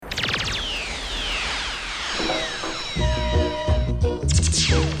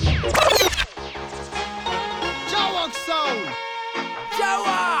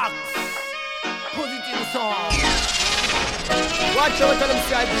watch out to them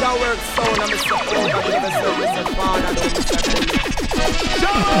say Ogaworks sound and me say over the myself, me say Father down, me say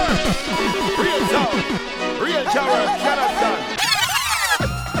Ogaworks, real sound, real Ogaworks, Jonathan.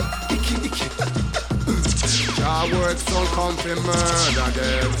 Ogaworks sound come to murder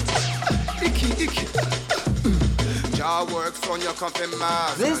them. Ogaworks on your company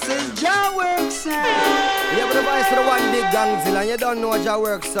man. This is Ogaworks sound. You have the voice for the one big gangzilla and you don't know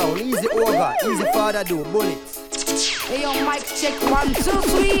Ogaworks sound. Easy over, easy Father do, bullets. Hey yo, mic check 1, 2,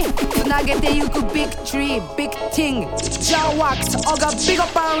 3. So now get the you could big tree, big thing. Ogaworks, Oga big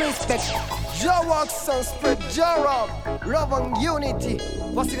up and respect. Ogaworks sound spread J-Rob, love and unity.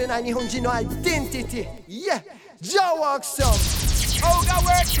 What's the Nihonji no identity? Yeah, Ogaworks sound.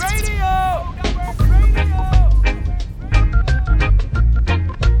 Ogaworks Radio. Ogaworks Radio.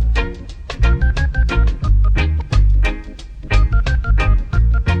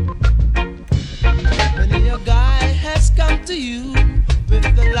 Come to you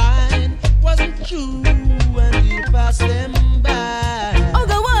with the line wasn't true and you passed them by.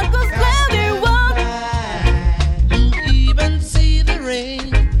 Ogaworks was louder one. You even see the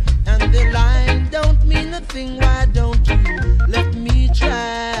rain and the line don't mean a thing. Why don't you let me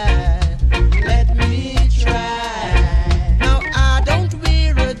try? Let me try. Now I don't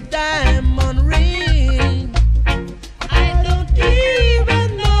wear a diamond ring. I don't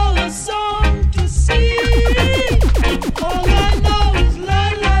even know a song to sing. All I know is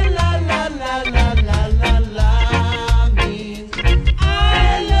la la la la la la la la la means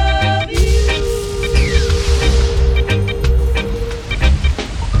I love you.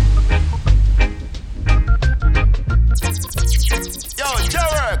 Yo,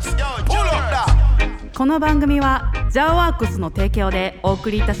 Ogaworks, yo, pull up that. この番組はジャーワークスの提供でお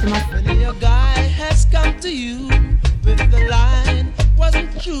送りいたします。 When your guy has come to you with the line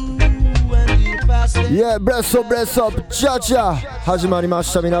wasn't true and you passed it. Yeah, bless up, cha cha 始まりま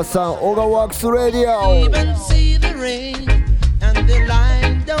した皆さん、Ogaworks Radio. Even see the rain and the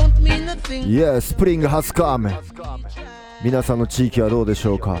line don't mean a thing. Yeah, spring has come. 皆さんの地域はどうでし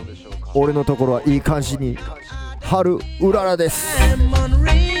ょうか。俺のところはいい感じに春うららです。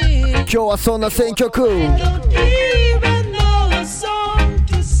今日はそんな選曲、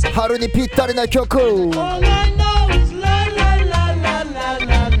春にぴったりな曲。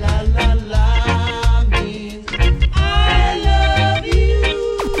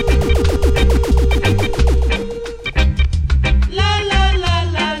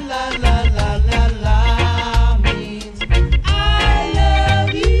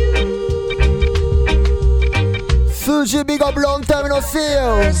Big up long time no see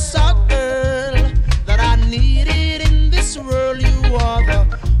you. Girl that I needed in this world, you are the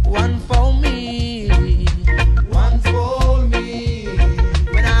one for me, one for me.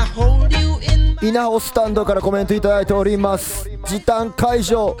 When I hold you in my 稲穂スタンドからコメントいただいております。時短解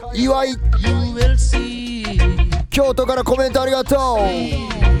除祝い。 you will see 京都からコメントありがとう。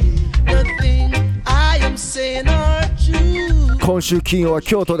 the thing I am saying are true. 今週金曜は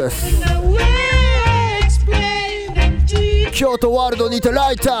京都です。京都ワールドにて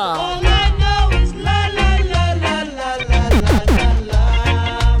ライター。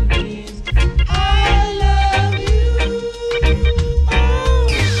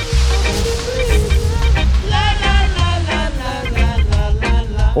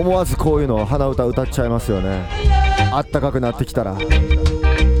思わずこういうの鼻歌歌っちゃいますよね。あったかくなってきたら。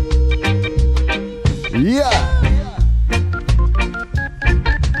いや。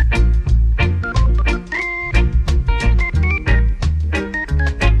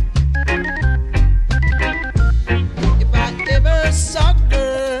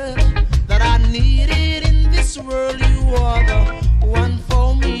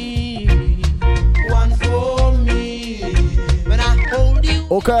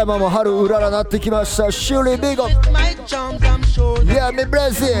岡山も春うららなってきました。シュリービゴ。Yeah, me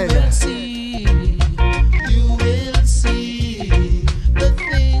blessing. You will see the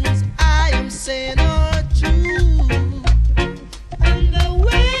things I am saying are true, and the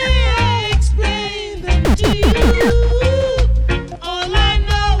way I explain them to you. All I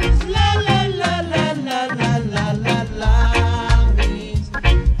know is la la la la la la la la la means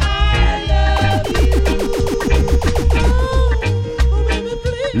I love you. Oh, baby,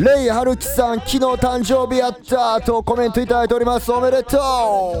 please. レイハルキさん、昨日誕生日やったとコメントいただいております。おめで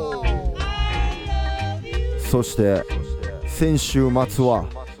とう。そして先週末は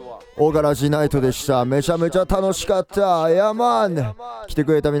オガラジナイトでした。めちゃめちゃ楽しかった。ヤマン、来て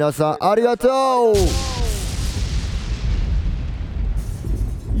くれた皆さんありがとう。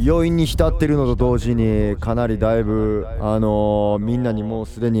余韻に浸ってるのと同時にかなりだいぶみんなにもう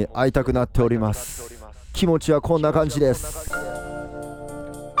すでに会いたくなっております。気持ちはこんな感じです。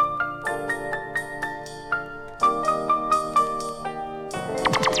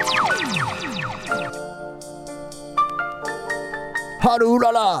春う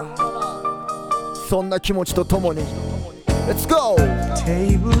らら、そんな気持ちとともに Let's go!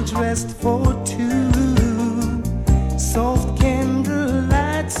 Table dressed for two, soft candle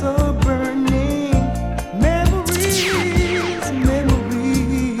lights are burning. Memories,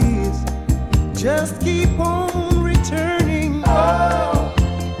 memories, just keep on returning. Oh,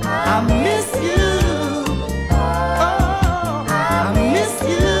 I miss you. Oh, I miss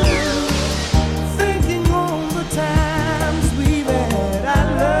you. Thinking on the times we've had, I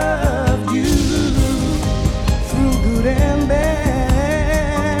love you through good and bad.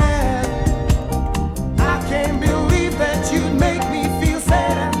 I can't believe that you'd make me feel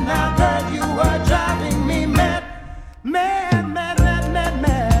sad, and now that you are driving me mad, mad, mad, mad, mad,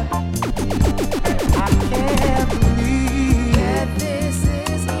 mad. I can't believe that this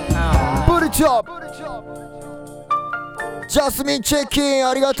is Put it up! ジャスミンチェッキン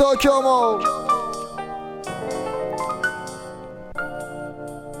ありがとう今日も。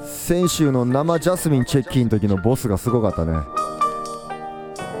先週の生ジャスミンチェッキンの時のボスがすごかったね。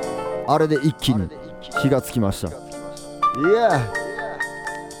あれで一気に火がつきました。Yeah!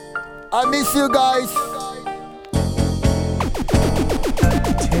 I miss you guys!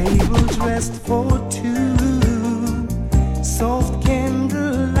 Table dressed for two, soft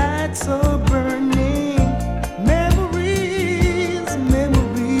candle lights are burning. Memories,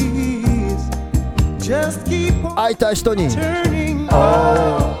 memories, just keep on 会いたい人に turning.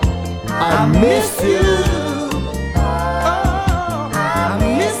 Oh, I miss you! Oh, I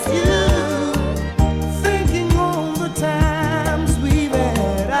miss you. Thinking on the times we've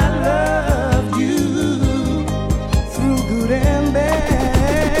had, I love you through good and bad.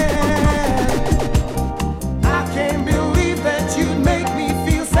 I can't believe that you'd make me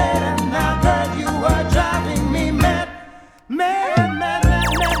feel sad, and now that you are driving me mad, mad, mad, mad, mad,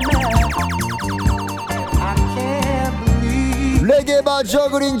 mad. I can't believe レゲバージョ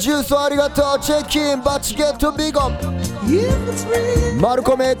グリンジュースありがとう。チェッキンバチゲットビゴ if it's real. マル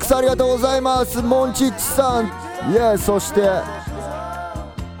コメ X ありがとうございます。モンチッチさん、イエー、そして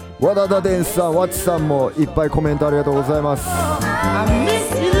和田ダデンさん、ワッチさんもいっぱいコメントありがとうございます。 I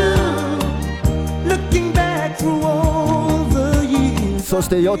miss you. Looking back through all the years, そし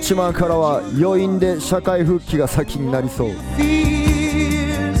てヨッチマンからは余韻で社会復帰が先になりそう。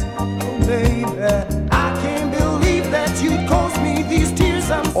 fears, oh baby. I can't believe that you'd cause me these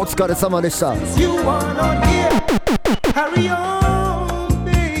tears. I'm お疲れ様でした。 you are not here. Hurry on,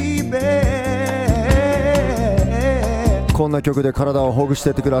 baby. こんな曲で体をほぐし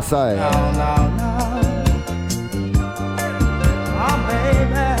てってください。 Oh,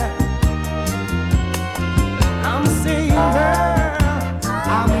 baby. I'm saying, girl,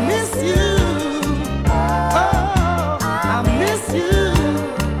 I miss you. Oh, I miss you.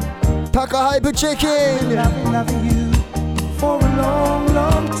 高ハイブチェキン I've been loving you for a long,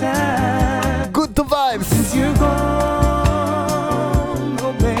 long time. グッドバイブス。 You're gone,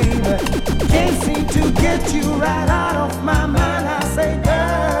 oh baby. Can't seem to get you right out of my mind. I say,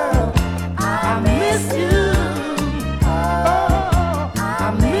 girl, I miss you. Oh,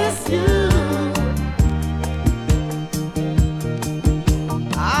 I miss you.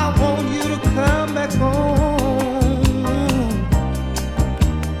 I want you to come back home.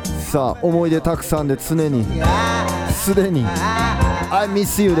 さあ思い出たくさんで常にすでに I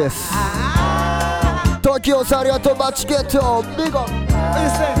miss you です。東京さんありがとう。バチゲットビゴ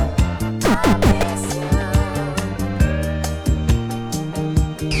Listen. I miss you.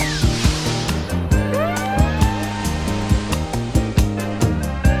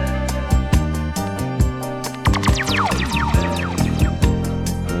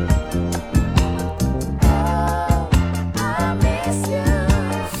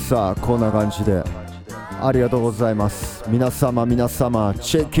 さあこんな感じでありがとうございます。皆様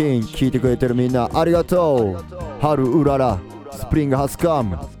チェックイン聞いてくれてるみんなありがとう。春うららスプリングハスカ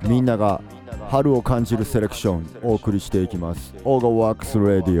ム、みんなが春を感じるセレクションお送りしていきます。Ogaworks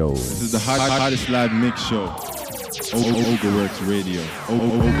Radio。 This is the hottest live mix show. Ogaworks Radio.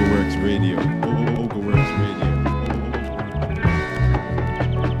 Ogaworks Radio. Ogaworks Radio.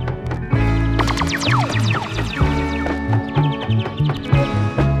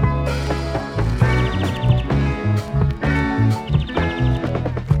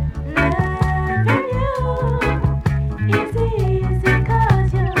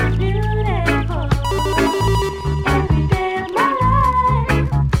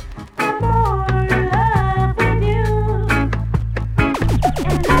 Loving you.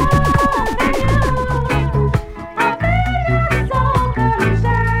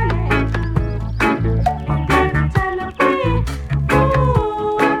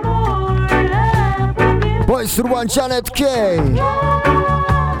 1 Janet K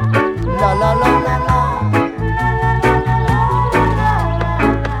La la la la la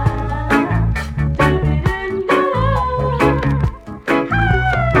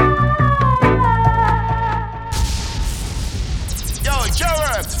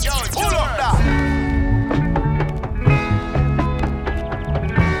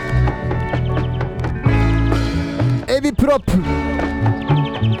エビプロップ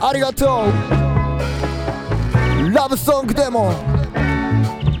ありがとうラブソングでも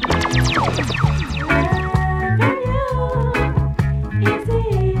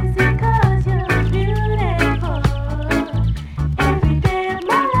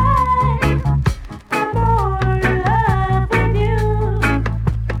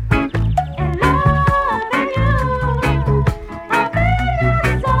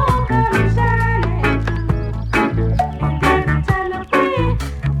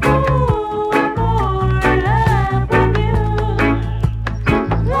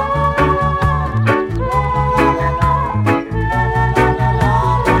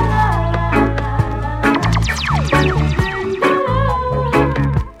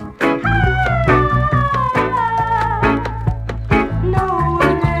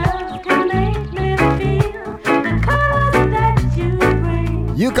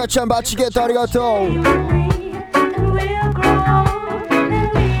ゆかちゃんバチゲットありがとう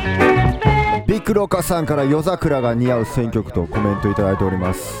ビクロカさんから夜桜が似合う選曲とコメントいただいており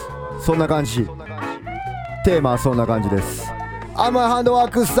ます。そんな感じテーマはそんな感じです。アマハンドワ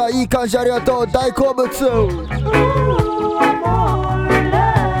ークスさんいい感じありがとう大好物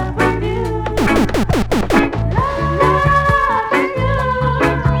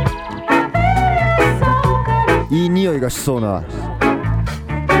いい匂いがしそうな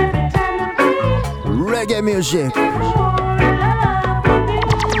レゲエミュージック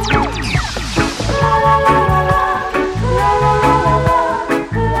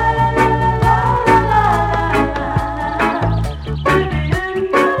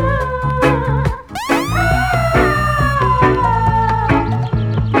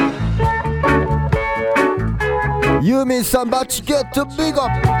ユーミンさんバッチゲットビッグア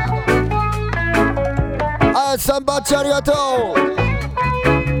ップあやさんバッチありがとう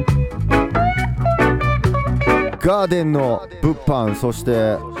ガーデンの物販そし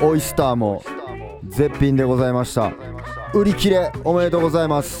てオイスターも絶品でございました。売り切れおめでとうござい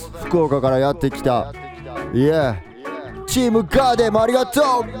ます。福岡からやってきたイエーチームガーデンもありが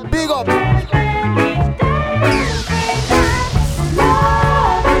とうビッグアップ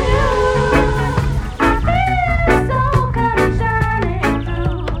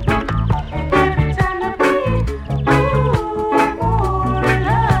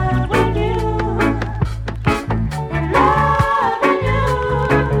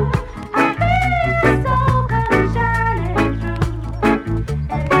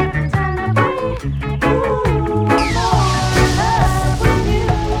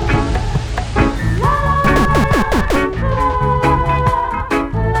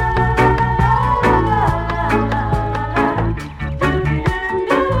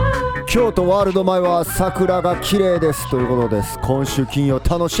京都ワールド前は桜が綺麗ですということです。今週金曜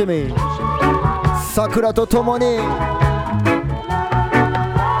楽しみ桜とともに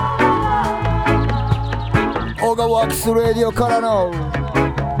オガワークスレディオからの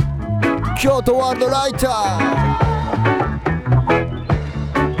京都ワールドライタ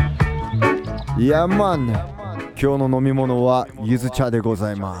ーいやまん今日の飲み物はゆず茶でご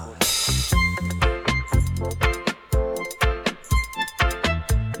ざいます。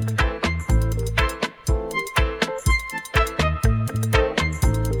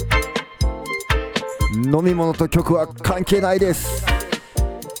飲み物と曲は関係ないです。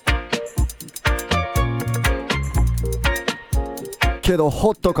けど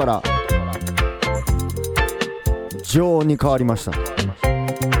ホットから常温に変わりました。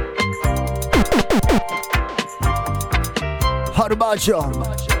春バージョン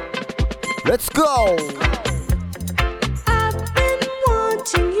Let's go! I've been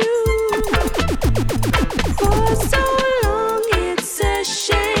wanting you for so long, it's a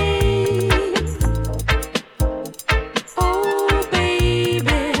shame. Oh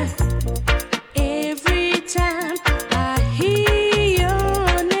baby, every time I hear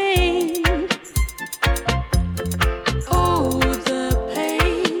your name, oh the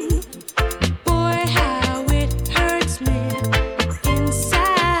pain, boy how it hurts me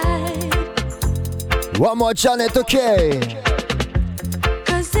inside. One more Janet K.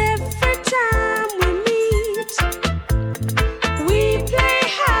 Cause every time we meet, we play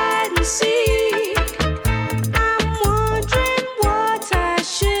hide and seek. I'm wondering what I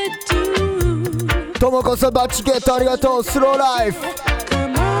should do. ともうこそバチケットありがとう。スローライフ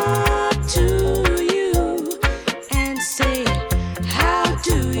Come up to you and say, how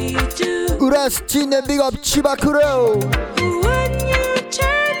do you do? うらしちんでビッグアップ千葉クルー Wouldn't you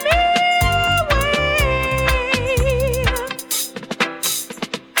turn me away?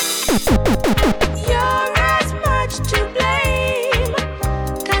 You're as much to blame,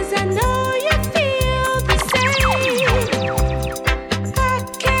 'cause I know you feel the same. I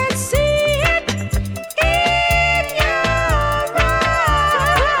can see it in your eyes,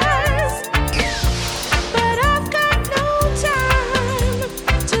 but I've got no time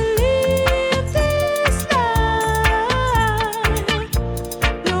to live this life.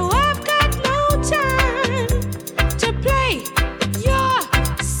 No, I've got no time to play your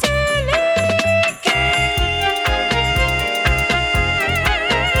silly game.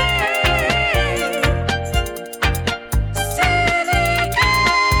 Silly game.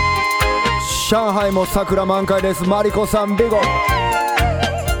 上海も桜満開です。マリコさんビゴ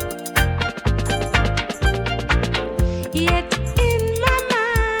Yet in my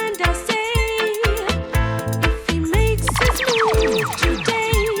mind I say, if he makes his move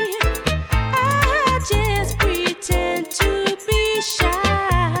today, I just pretend to be shy.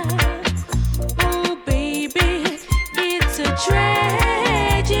 Oh baby, it's a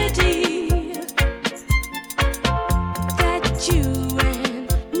tragedy that you and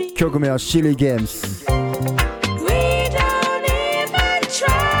me, 曲名はシリーゲームズ we don't even try.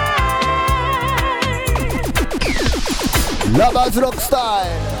 ラバーズロックスタイ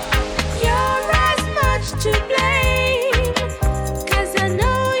ル You're as much to blame, 'cause I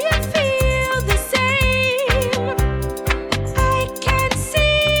know you feel the same. I can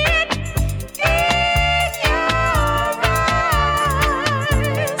see it in your eyes,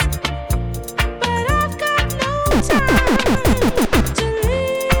 but I've got no time to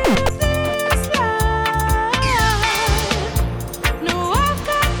live this life. No, I've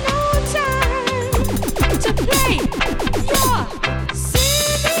got no time to play your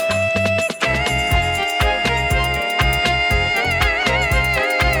silly game.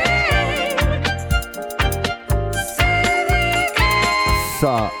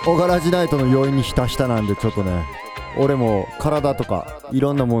 さあオガラジナイトの余韻にひたひたなんで、ちょっとね俺も体とかい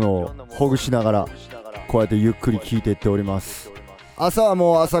ろんなものをほぐしながらこうやってゆっくり聴いていっております。朝は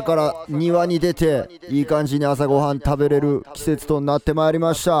もう朝から庭に出ていい感じに朝ごはん食べれる季節となってまいり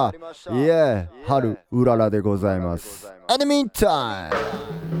ました。いえ春うららでございます。 In the meantime、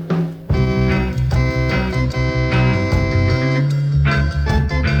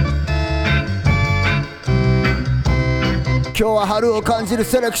 今日は春を感じる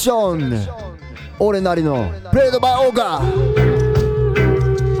セレクション、俺なりのプレイドバイオーガー。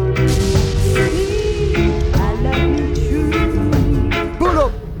ブ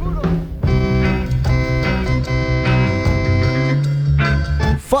ロ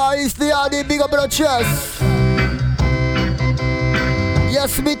ファイスティアディビガブラチェス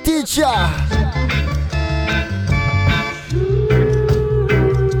休みティーチャー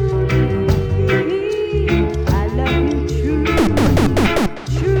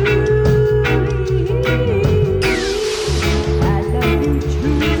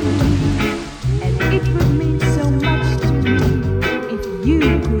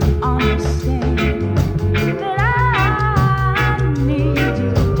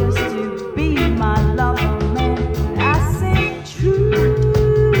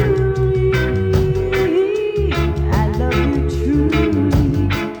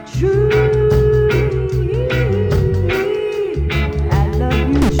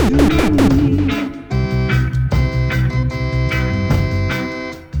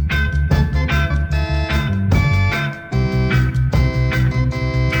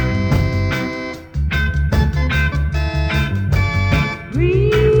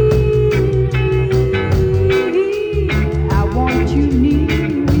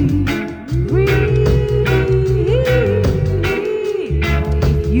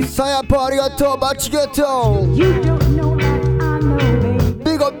ありがとうバチゲット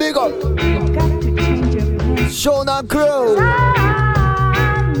ビゴビゴ湘南クルー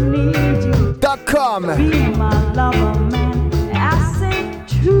.com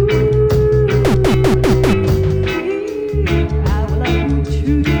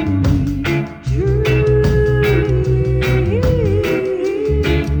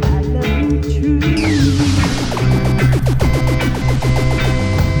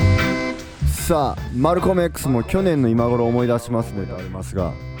さあマルコム X も去年の今頃思い出しますねとあります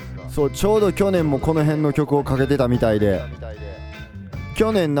が、そうちょうど去年もこの辺の曲をかけてたみたいで、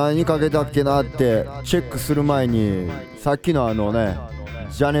去年何かけたっけなってチェックする前にさっきのジ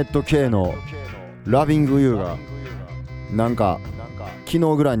ャネット・ケイのラビングユーがなんか昨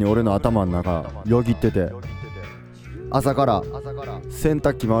日ぐらいに俺の頭の中よぎってて、朝から洗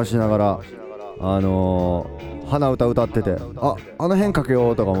濯機回しながら鼻歌歌ってて、あの辺かけ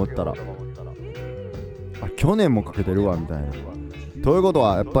ようとか思ったら、去年もかけてるわみたいな。ということ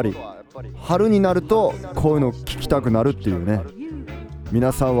はやっぱり春になるとこういうの聞きたくなるっていうね。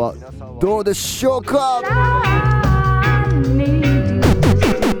皆さんはどうでしょうか。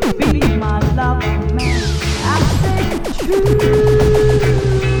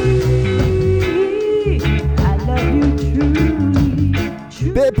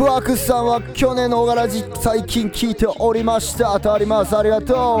ベープワークスさんは去年のオガラジ最近聞いておりましたとあります。ありが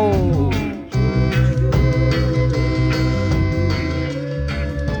とう。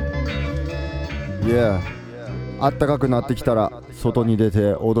あったかくなってきたら外に出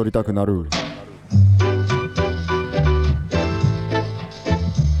て踊りたくなる。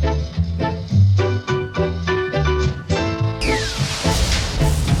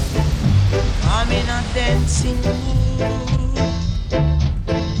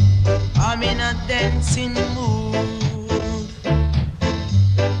I'm in a dancing mood.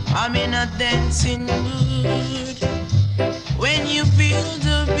 I'm in a dancing mood. When you feel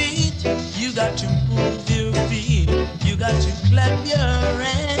the beat, you got to move your feet. You got to clap your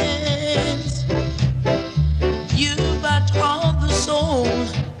hands. You got all the soul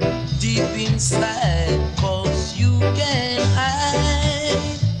deep inside, 'cause you can't hide.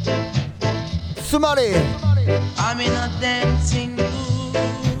 つまり I'm in a dancing mood.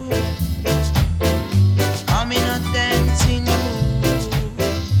 I'm in a dancing mood.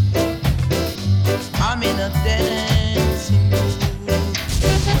 I'm in a dancing mood.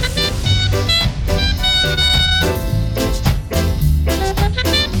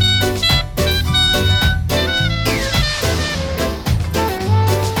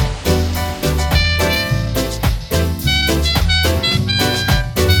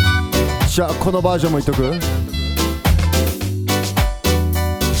 じゃあこのバージョンもいっとく。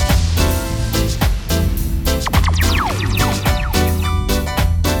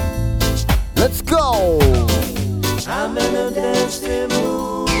Let's go! I'm in a dancing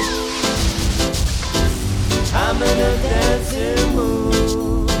mood. I'm in a dancing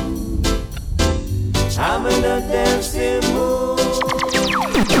mood. I'm in a dancing mood.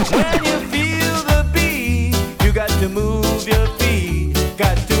 When you feel the beat, you got to move your feet,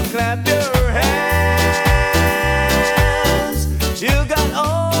 got to clap your hands. You got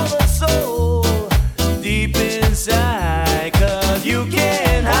all the soul deep inside, 'cause you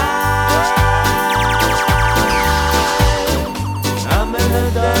can't hide.I'm in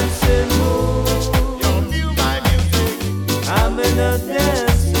a dancing mood. I'm in a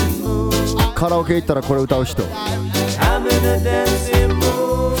dancing mood. カラオケ行ったらこれ歌う人。 I'm in a dancing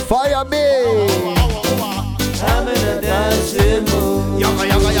mood. Fire me! I'm in a dancing mood. やが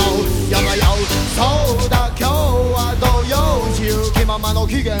やがやうやがやう、そうだ今日は土曜、自由気ままの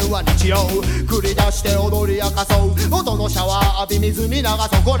期限は日曜、繰り出して踊り明かそう、音のシャワー浴び水に流そ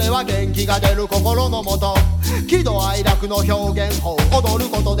う、これは元気が出る心のもと、喜怒哀楽の表現法、踊る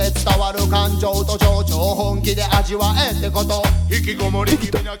ことで伝わる感情と情緒を本気で味わえってこと。引きこもり気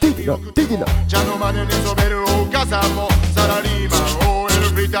味な君を茶の間で寝そべるお母さんも、サラリーマン OL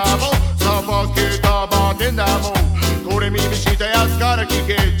フィターも、サーファースケーターバーテンダーも、これ耳したやつから聞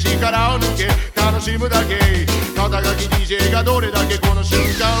け、力を抜け楽しむだけ、肩書き DJ がどれだけこの瞬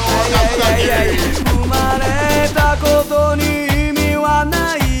間を分かるだけ。生まれたことに意味は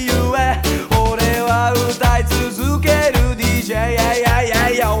ないゆえ、俺は歌い続ける DJ。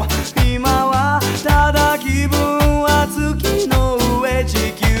 今はただ気分は月の上、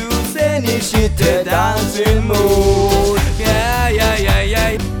地球背にしてダンシングモード。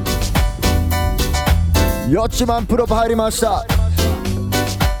よっちマンプロパ入りました。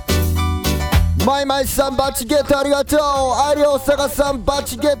マイマイさんバチゲットありがとう。アリオサガさんバ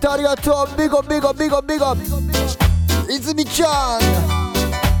チゲットありがとう。ビゴビゴビゴビゴ。泉ちゃん。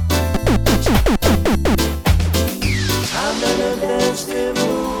I'm in a dancing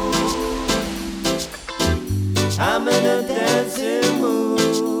mood. I'm in a dancing mood.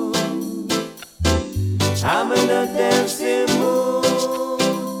 I'm in a dancing mood.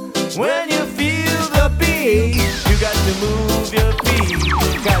 When you feel the beat, you got to move your feet,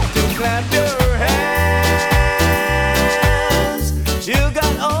 got to clap your hands. You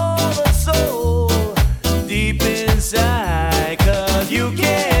got all the soul deep inside, 'cause you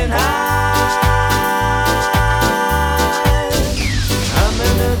can't hide.I'm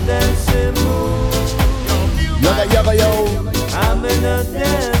in a dancing mood. やがやがよ。 I'm in a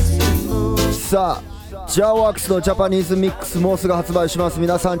dancing mood. さあジャーワークスのジャパニーズミックスもうすぐ発売します。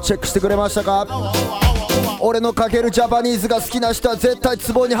皆さんチェックしてくれましたか？俺のかけるジャパニーズが好きな人は絶対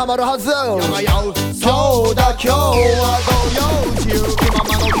ツボにはまるはず。そうだ今日はご用中気ま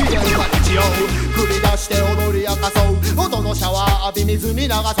まの機嫌は日曜繰り出して踊り明かそう音のシャワー浴び水に流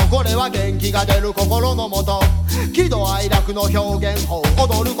そうこれは元気が出る心のもと喜怒哀楽の表現法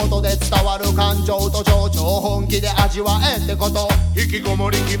踊ることで伝わる感情と情緒を本気で味わえってこと引きこも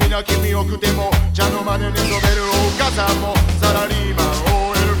り君な君をくても茶の間で寝そべるお母さんもサラリーマン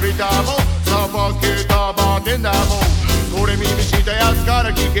OL フリーターもサーバースケーターバーテンダーもこれ耳したやつか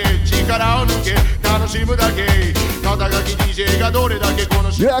ら聞け力を抜け楽しむだけ肩書き DJ がどれだけこ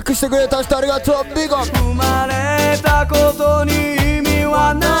の予約してくれた人ありがとう。ビッグアップ。生まれたことに意味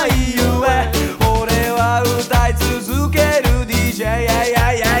はないゆえ俺は歌い続ける DJ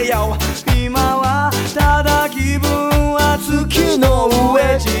今はただ気分は月の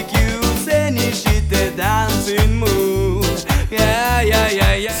上地球背にしてダンシングムー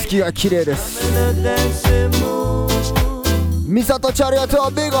月が綺麗です。ミサトちゃんありがと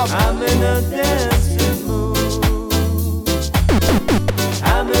う。ビッグアップ。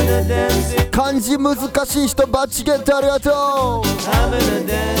漢字難しい人バッチゲットありがと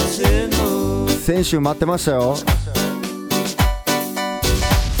う。先週待ってましたよ。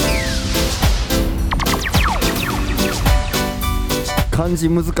漢字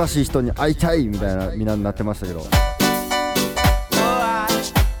難しい人に会いたいみたいなみんなになってましたけど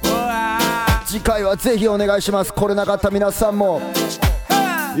次回はぜひお願いします。来れなかった皆さんも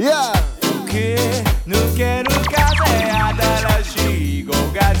抜ける風新しい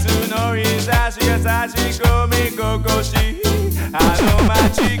5月の日差しが差し込み心地あの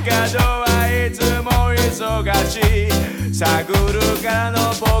街角はいつも忙しい探るからの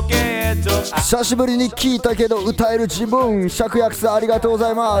ポケット久しぶりに聞いたけど歌える自分芍薬さんありがとうご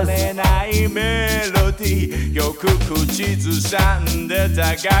ざいます。ないメロディーよく口ずさんで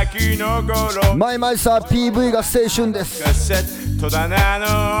たガキの頃マイマイさん PV が青春です。カセット棚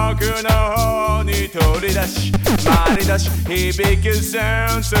の奥の方に取り出し回り出し響く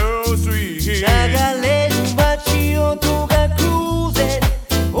sound so sweet 流れる街音が偶然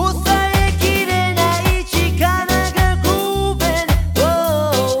抑えきれない力がグーベング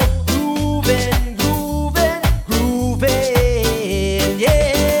ーベングーベングーベン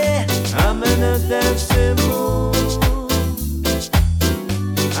Yeah I'm in a dancing mood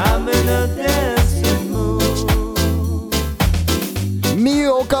I'm in a dancing mood みゆ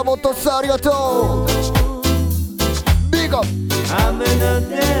岡本さんありがとう。ビッグアップ。I'm in a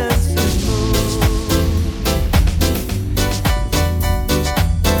dancing mood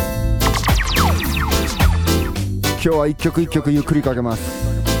今日は一曲一曲ゆっくりかけます。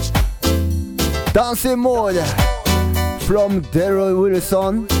ダンスモード From Daryl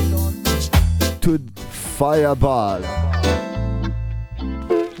Wilson to Fireball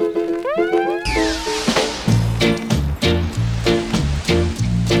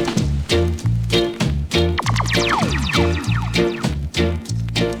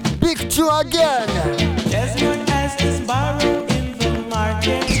Again. As long as it's borrowed in the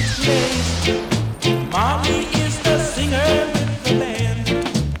marketplace Mommy is the singer with the band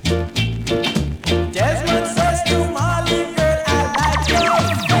Desmond says to Molly girl I like your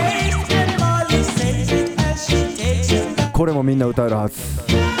face And Molly says it as she takes him back これもみんな歌えるはず。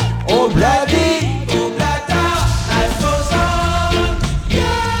 Oh bloody, oh blada, life goes on Yeah,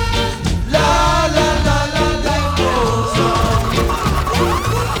 la la la la, life goes on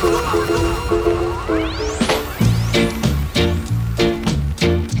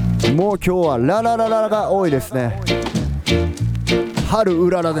もう今日はララララが多いですね。春う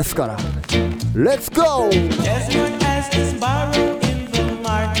ららですから。Let's go! As long as it's borrowed in the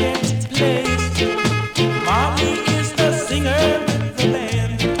marketplace Mommy is the singer with the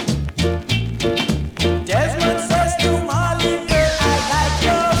band Desmond says to Molly girl I like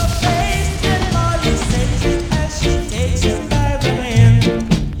your face And Molly says it as she takes him by the hand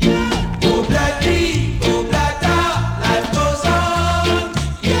Oh bloody, oh blada, life goes on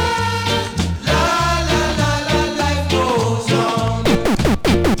Yeah, la la la la, life goes on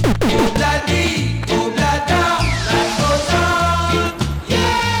Oh bloody, oh blada, life goes on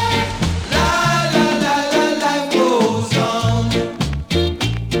Yeah, la la la la, life goes on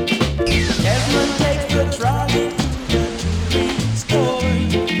Desmond takes the trolley to the store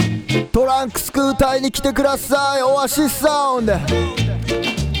トランクスクーターに来てください。オアシスサウンド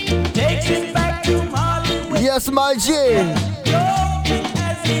Takes it back to Molly with Yes my G broken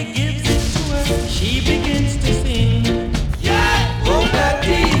as he gives it to her She begins to sing Yeah, oh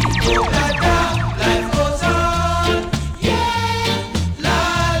bloody, oh blada, life goes on Yeah, la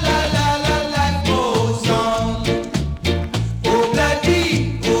la la la, life goes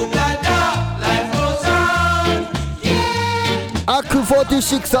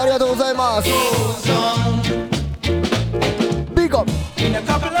 46ありがとうございます。ビッグアップ。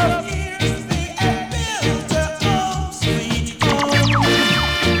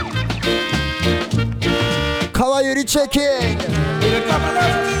川ゆりチェッキング。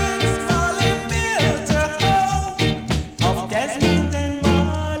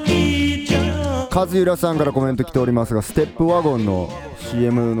和浦さんからコメント来ておりますが、ステップワゴンの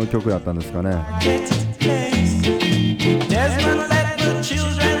CM の曲だったんですかね。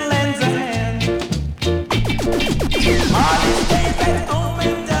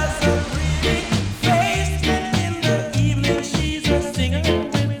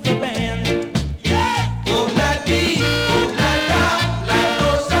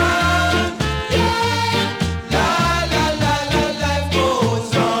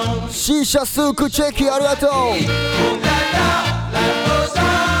シーシャスークチェキありがとう。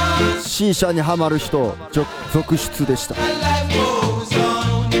シーシャにハマる人続出でした。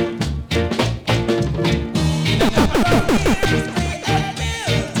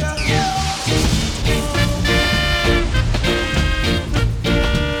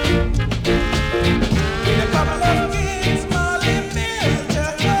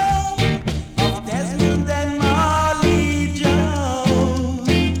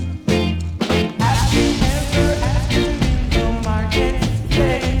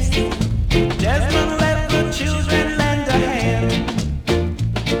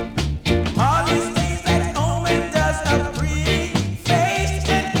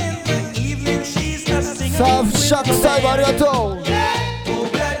シャックサイバーありがとう。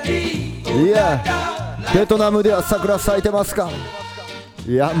いや、ベトナムでは桜咲いてますか。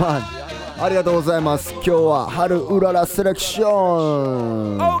いやマン、ありがとうございます。今日は春うららセレクショ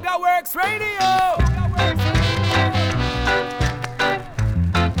ン Ogaworks Radio。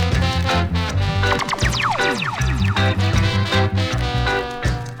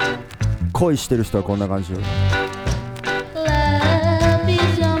 恋してる人はこんな感じ。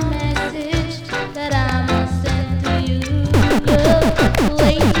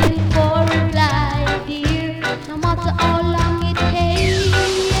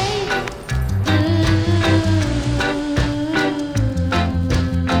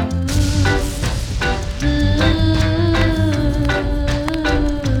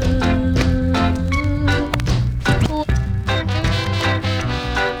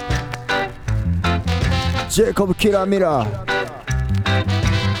ジェイコブ・キラー・ミラ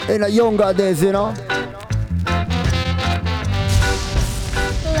ー in a younger days, you know.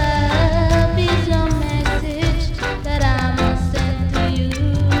 Love is a message that I must send to you,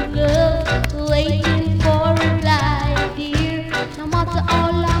 girl. Waiting for a reply, dear, no matter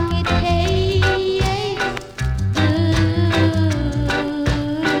how long it takes.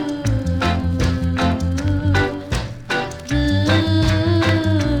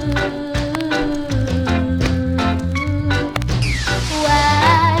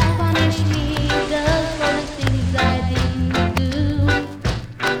 Why punish me, girl, for the things I didn't do?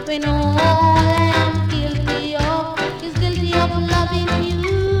 When all I am guilty of is guilty of loving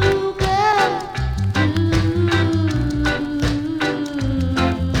you, girl.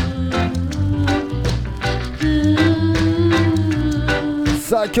 You.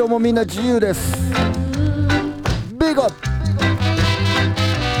 さあ今日もみんな自由です。ビッグアップ。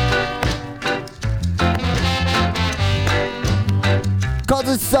和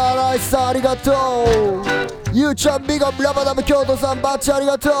志さん、新井さんありがとう。ゆうちゃんビッグアップ。ラバダム京都さんバッチあり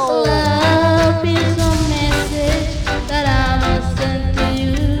がとう。 Love is a message that I must send to you,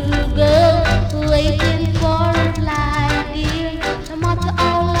 girl. Waiting for a reply, dear, no matter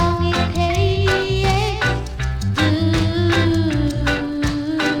how long it takes.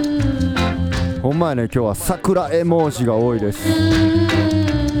 ほんまやね、今日は桜絵文字が多いです。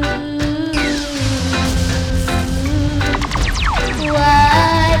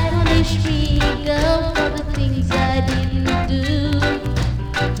Why punish me, girl, for the things I didn't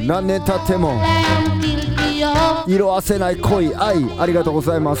do? 何年経っても I am guilty of. 色褪せない恋愛ありがとうご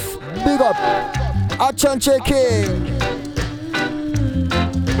ざいます。ビッグアップ。あっちゃんチェッキング。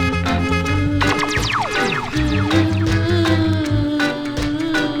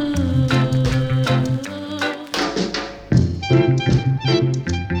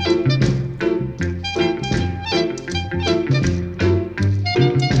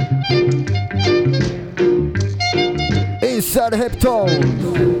Inside hip tone.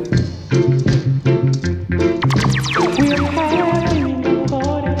 We're having a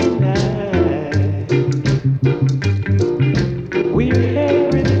party tonight.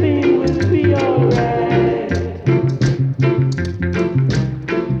 Everything will be alright.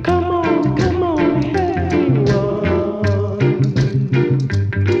 Come on, everyone.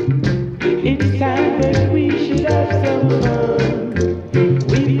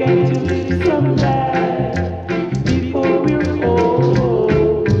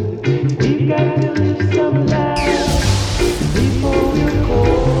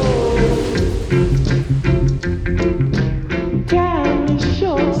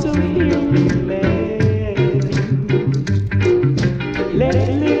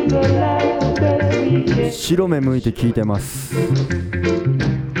 白目向いて聞いてます。プ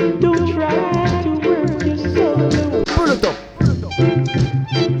ルト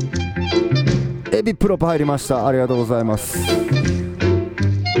エビプロップ入りました。ありがとうございます。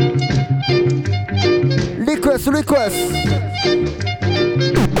リクエストリクエスト。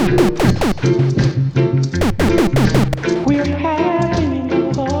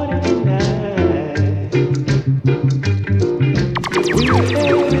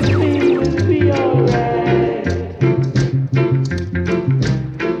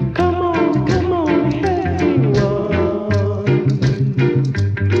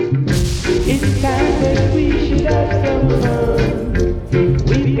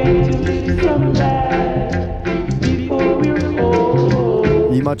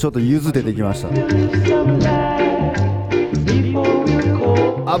今ちょっとゆず出てきました。危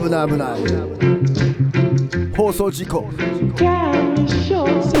ない危ない。放送事故。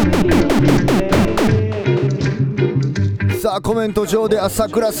さあコメント上で朝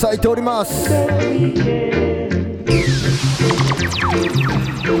倉咲いております。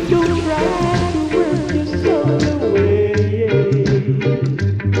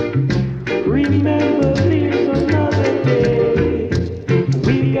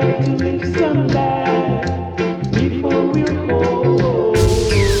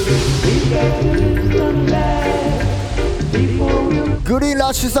グリーンラ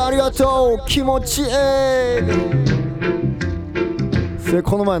ッシュさんありがとう。気持ちいい。それ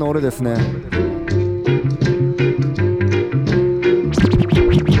この前の俺ですね。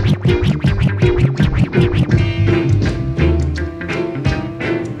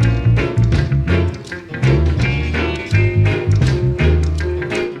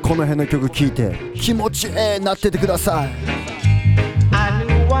この辺の曲聴いて気持ちいいなっててください。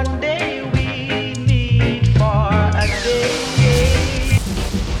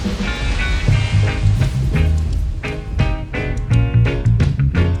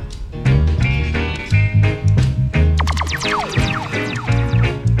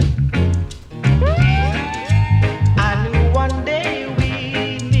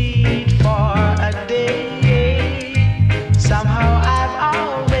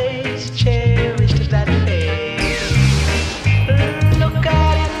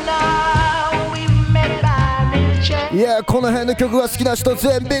この辺の曲が好きな人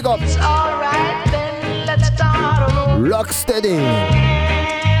全ビッグアップ。ロックステディ。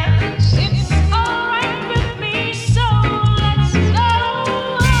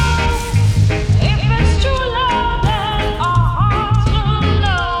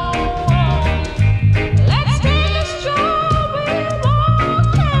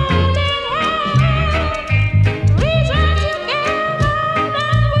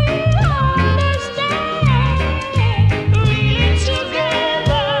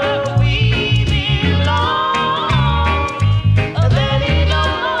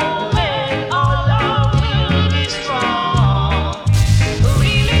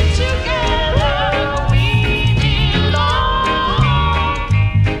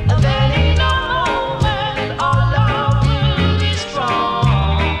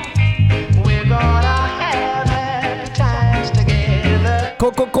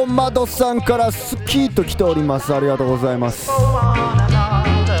マドさんからスキーと来ております。ありがとうございます。好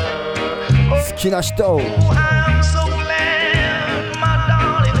きな人。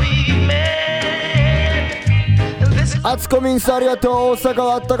あつこみんさんありがとう。大阪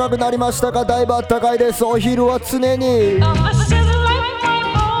は暖かくなりましたか。だいぶ暖かいです。お昼は常に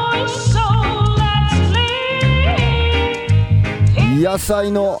野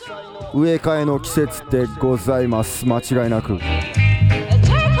菜の植え替えの季節でございます。間違いなく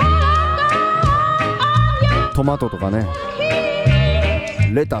トマトとかね、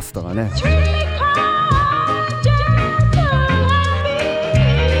レタスとかね。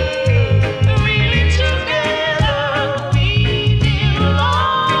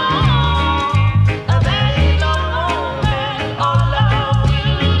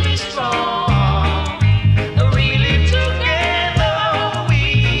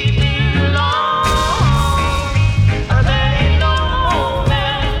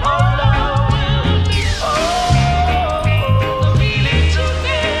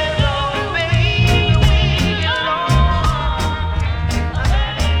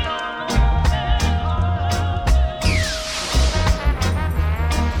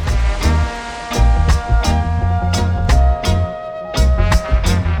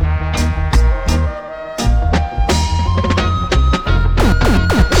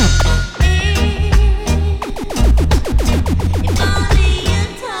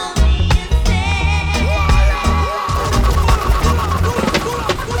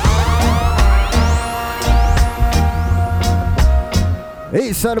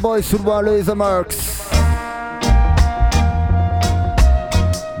Sad Boy Silver Laser Marks。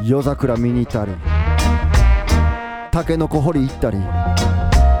夜桜見に行ったり、タケノコ掘り行ったり。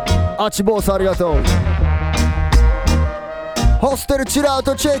アチボースありがとう。ホステルチラウ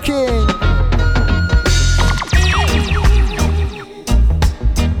トチェッキン。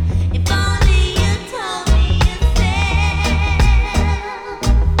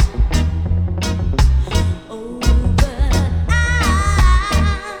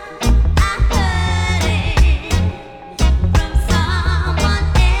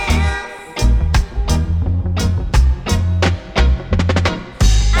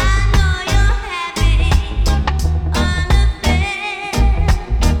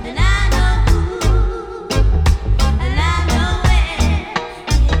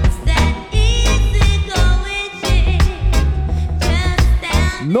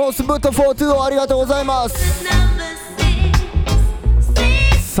ノースブット42ありがとうございます。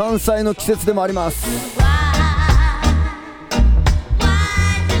山菜の季節でもあります。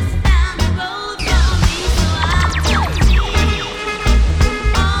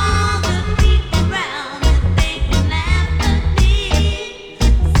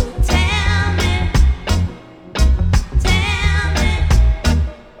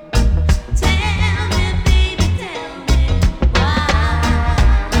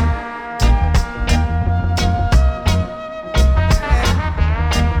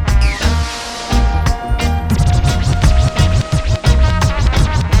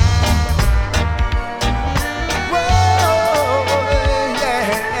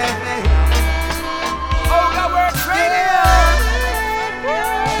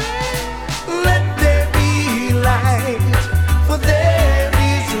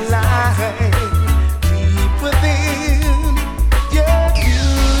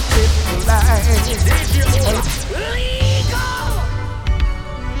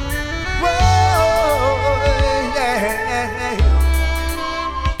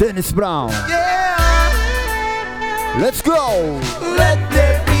Dennis Brown. Yeah. Let's go. Let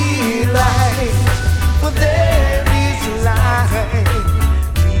there be light, for there is light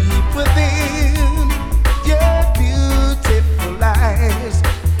deep within your beautiful eyes.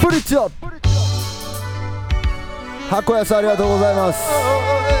 Put it up. 箱屋さんありがとうございます。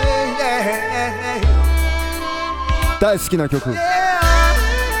大好きな曲。Let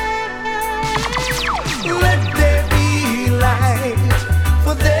there be light,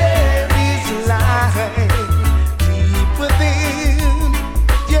 for there is light deep within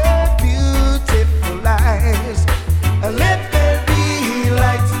your beautiful eyes. Let there be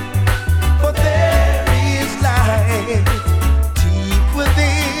light, for there is light deep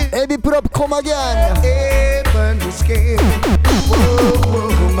within. Ebi Prop come again. Ebony skin,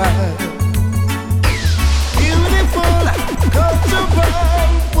 woman, beautiful, cultural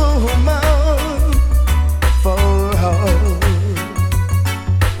woman. For all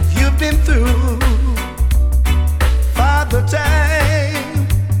you've been through, Father Time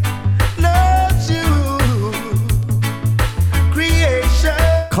loves you. Creation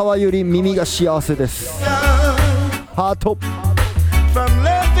川より耳が幸せです。ハート。 from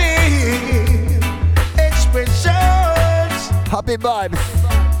loving expressions Happy vibes.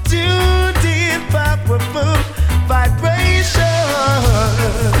 to deep powerful vibrations.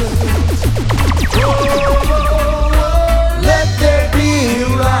 Let there be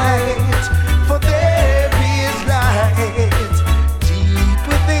light, for there is light deep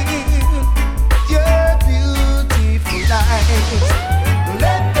within your beautiful eyes.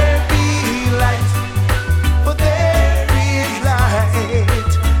 Let there be light, for there is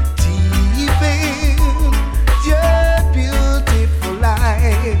light deep in your beautiful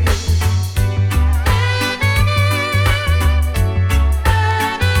eyes.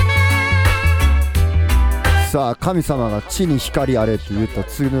 さあ神様が地に光あれって言った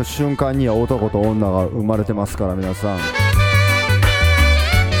次の瞬間には男と女が生まれてますから皆さん。A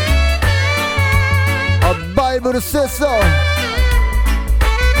Bible says so.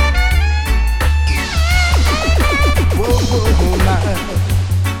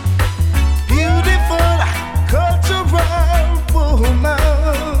 Beautiful, cultural woman,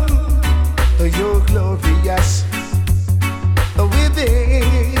 you're glorious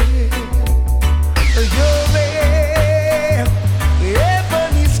within. Your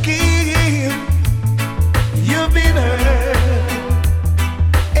ebony skin, you've been hurt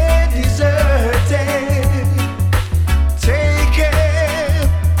and deserted, taken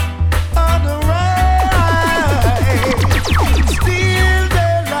on the right. Still the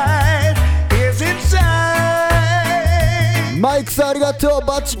light is inside. マイクさんありがとう。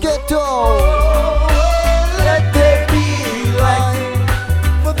バチケット。 Let there be light,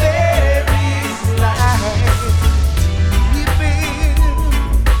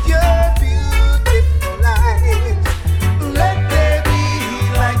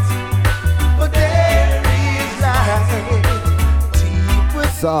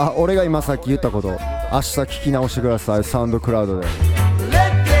 俺が今さっき言ったこと明日聞き直してください。サウンドクラウドで、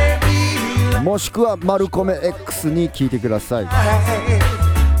もしくはマルコメ X に聞いてください。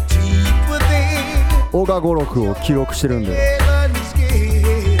オガ語録を記録してるんで。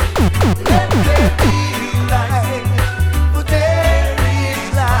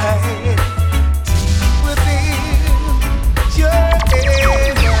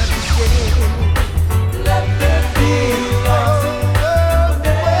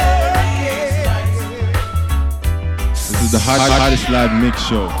The hottest live mix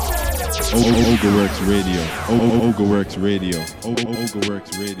show. Ogaworks Radio. Ogaworks Radio.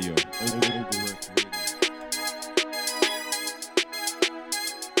 Ogaworks Radio. Ogaworks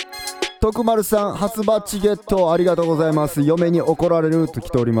徳丸さん初バッチゲットありがとうございます。嫁に怒られると来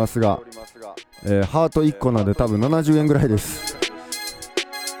ておりますが、ハート1個なんで多分70円ぐらいです。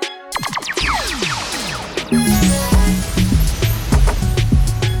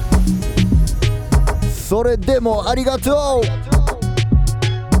それでもありがとう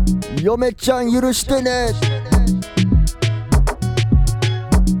嫁ちゃん許してね。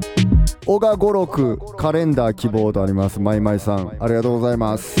オガ語録カレンダー希望とあります。マイマイさんありがとうござい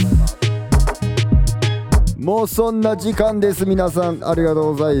ます。もうそんな時間です。皆さんありがと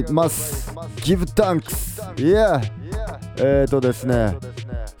うございます。 Give thanks yeah ですね、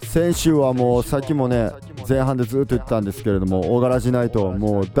先週はもうさっきもね前半でずっと言ったんですけれども、オガラジナイト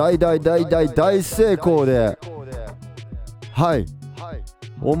もう大成功で、はい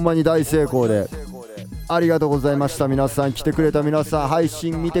ほんまに大成功でありがとうございました。皆さん来てくれた皆さん、配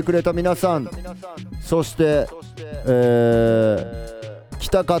信見てくれた皆さん、そして来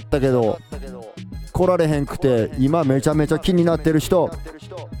たかったけど来られへんくて今めちゃめちゃ気になってる人、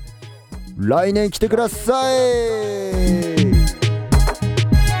来年来てください。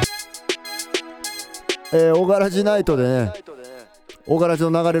オガラジナイトでね、オガラジ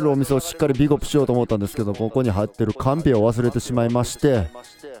の流れるお店をしっかりビッグアップしようと思ったんですけど、ここに入ってるカンペを忘れてしまいまして、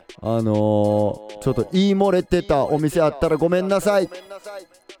ちょっと言い漏れてたお店あったらごめんなさい。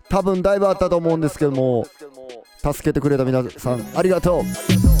多分だいぶあったと思うんですけども、助けてくれた皆さんありがとう。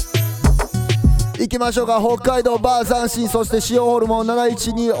行きましょうか。北海道バー斬新、そして塩ホルモン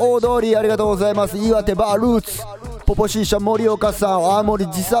712大通りありがとうございます。岩手バールーツ、ポポシーシャ森岡さん、青森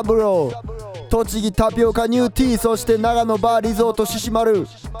自サブロー、栃木タピオカニューティー、そして長野バーリゾート獅子丸、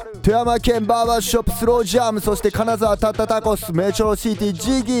富山県バーバーショップスロージャム、そして金沢タッタタコス、メトロシティ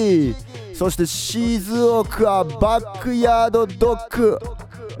ジギー、そして静岡バックヤードドッグ、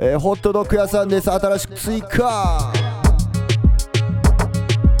ホットドッグ屋さんです。新しく追加。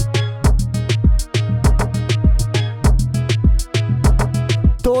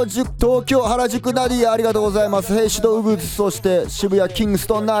東京原宿ナディアありがとうございます。ヘイシドウグズ、そして渋谷キングス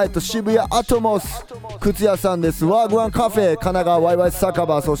トンナイト、渋谷アトモス靴屋さんです。ワーグワンカフェ神奈川ワイワイ酒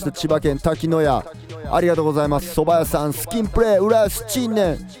場、そして千葉県滝野屋ありがとうございます。蕎麦屋さんスキンプレイ浦安陳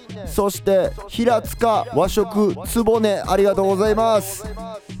年、そして平塚和食つぼねありがとうございます。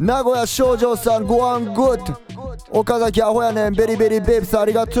名古屋少女さんゴアングッド、岡崎アホやねんベリベリベイブスあ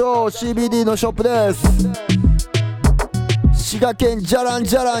りがとう。 CBD のショップです。滋賀県じゃらん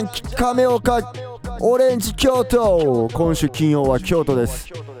じゃらん亀岡オレンジ京都、今週金曜は京都です。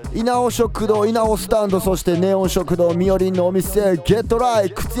稲穂食堂稲穂スタンド、そしてネオン食堂みよりんのお店ゲットラ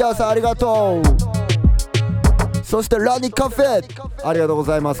イ靴屋さんありがとう。そしてラニカフェありがとうご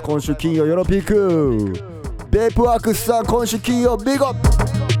ざいます。今週金曜ヨロピークベープワークスさん今週金曜ビッグアップ、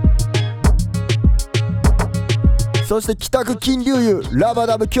そして北区金龍湯ラバ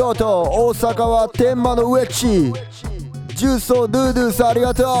ダブ京都、大阪は天満の上地重曹ドゥードゥーさんあり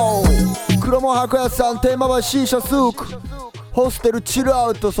がとう。黒門箱屋さん天満橋シーシャスークホステルチルア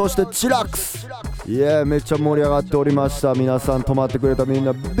ウト、そしてチラックス、いやめっちゃ盛り上がっておりました。皆さん泊まってくれたみん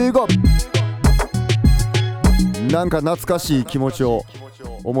なビッグアップ。なんか懐かしい気持ちを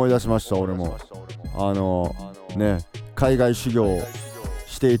思い出しました。俺もね海外修行を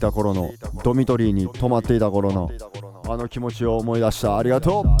していた頃のドミトリーに泊まっていた頃の気持ちを思い出した。ありが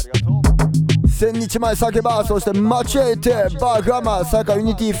とう。1000日前酒バー、そしてマチェイテバーガマサカユ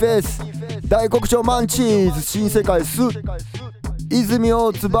ニティフェイス大黒町マンチーズ新世界ス泉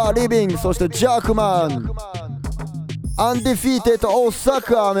大津バーリビング、そしてジャークマンアンディフィーテッド大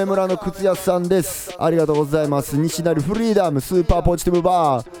阪アメ村の靴屋さんです。ありがとうございます。西成フリーダムスーパーポジティブ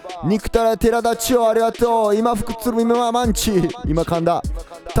バー肉たら寺田千代ありがとう。今福鶴見マンチ今噛んだ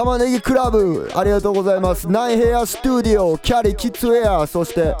玉ねぎクラブありがとうございます。ナイヘアスタジオキャリキッズウェア、そ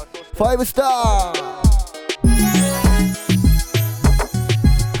して5スター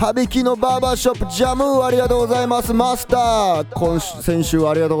羽曳のバーバーショップジャムーありがとうございます。マスター先週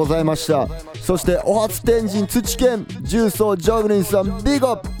ありがとうございました。そしてお初天神土県重曹ジョグリンさんビッグ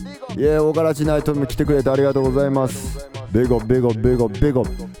アップオガラジナイトにも来てくれてありがとうございます。ベゴベゴベゴベゴ。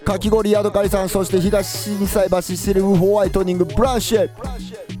かき氷ヤドカリさん、そして東心斎橋シルブホワイトニングブランシェ、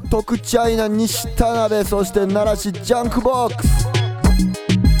徳チャイナ西田辺、そして奈良市ジャンクボックス。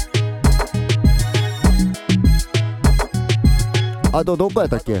あとどこやっ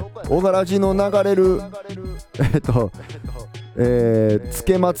たっけ、オガラジの流れるつ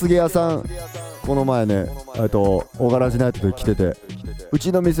けまつげ屋さん、この前ねオガラジナイトで来てて、う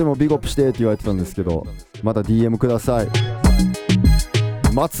ちの店もビゴップしてって言われてたんですけど、また DM ください。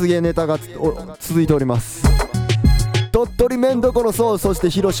まつげネタが続いております。鳥取麺どころそう、そして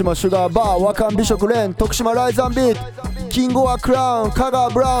広島シュガーバー、和漢美食連、徳島ライザンビート、キングオアクラウン、香川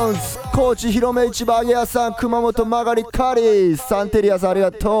ブラウンズ、高知広め市場揚げ屋さん、熊本曲がりカリー、サンテリアさんあり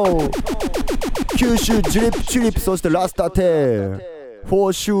がとう。九州ジュリップチュリップ、そしてラスタテー、フォ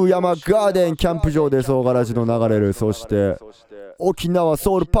ーシュー山ガーデンキャンプ場です。大柄寺の流れる。そして沖縄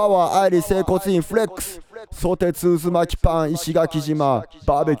ソウルパワー、アイリ整骨院フレックス、ソテツ渦巻きパン石垣島、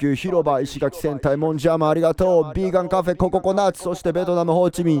バーベキュー広場石垣戦隊モンジャーマンありがとう。ビーガンカフェコココナッツ、そしてベトナムホ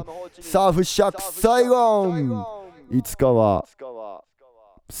ーチミンサーフシャックサイゴン、いつかは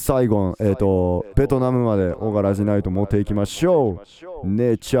サイゴンベトナムまでオガラジナイト持っていきましょう。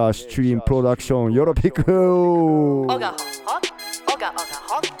ネイチャーストリームプロダクションヨロピク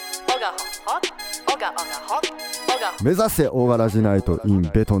目指せオガラジナイト in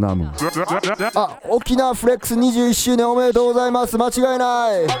ベトナム。あ、沖縄フレックス21周年おめでとうございます。間違い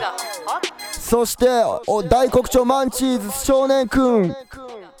ない。そして大黒町マンチーズ少年くん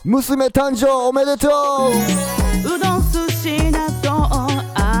娘誕生おめでとう。うどん寿司納豆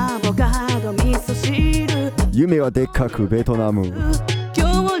アボカド味噌汁、夢はでっかくベトナム。きゅ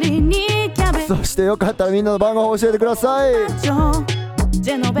うりにキャベツ、そしてよかったらみんなの番号を教えてください。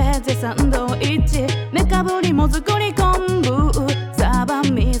ジェノベーゼサンドイッチ、メカブリもずくり昆布、サバ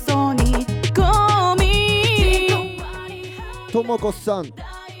味噌煮込み。ともこさん、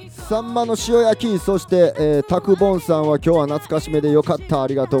サンマの塩焼き、そしてタクボンさんは今日は懐かしめでよかった、あ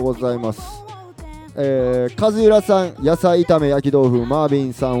りがとうございます。和浦さん、野菜炒め焼き豆腐。マービ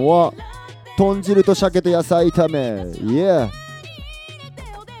ンさんは豚汁と鮭と野菜炒め。イエー。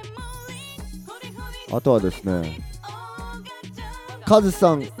あとはですね、カズ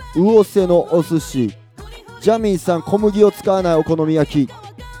さん、魚瀬のお寿司。ジャミーさん、小麦を使わないお好み焼き、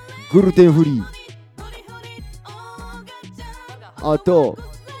グルテンフリー。あと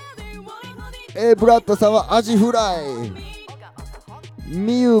ブラッドさんはアジフライ。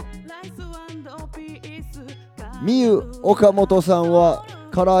ミユ岡本さんは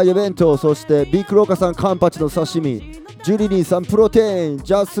唐揚げ弁当。そしてビックローカさん、カンパチの刺身。ジュリリンさん、プロテイン。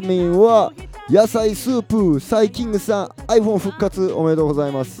ジャスミンは野菜スープ。サイキングさん、 iPhone 復活おめでとうござ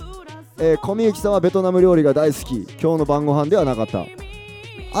います。小みゆきさんはベトナム料理が大好き。今日の晩ご飯ではなかった。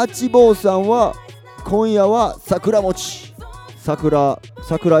あちぼうさんは今夜は桜餅。桜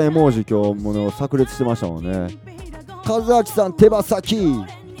絵文字、今日もね炸裂してましたもんね。和明さん、手羽先。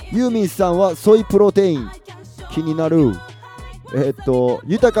ユーミンさんはソイプロテイン。気になる。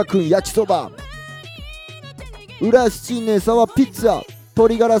豊くん、焼きそば。浦安新年さんはピッツァ。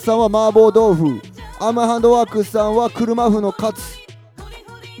鶏ガラさんは麻婆豆腐。アマハンドワークさんは車麩のカツ。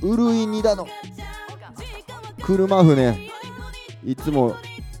ウルイニダの車麩ね、いつも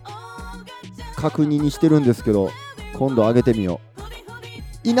確認にしてるんですけど、今度あげてみよ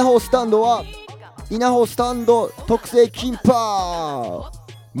う。稲穂スタンドは稲穂スタンド特製キンパ。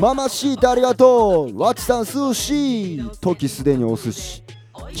ママシータありがとう。ワチさん、寿司。時すでにお寿司。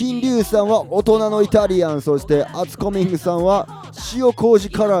金龍さんは大人のイタリアン。そしてアツコミングさんは塩麹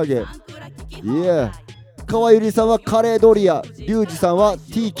唐揚げ。イエー。川ゆりさんはカレードリア。リュウジさんは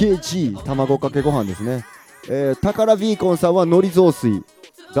TKG 卵かけご飯ですね。宝ビーコンさんは海苔雑炊。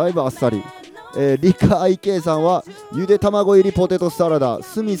だいぶあっさり。リカ IK さんはゆで卵入りポテトサラダ。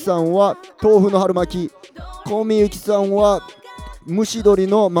スミさんは豆腐の春巻き。小みゆきさんは蒸し鶏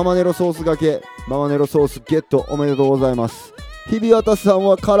のママネロソースがけ。ママネロソースゲットおめでとうございます。日比渡さん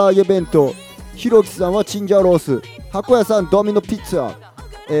は唐揚げ弁当。ひろきさんはチンジャオロース。箱屋さんドミノピッツァ。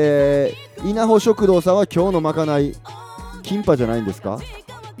稲穂食堂さんは今日のまかないキンパじゃないんですか。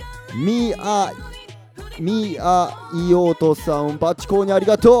ミアイオートさん、バチコーにあり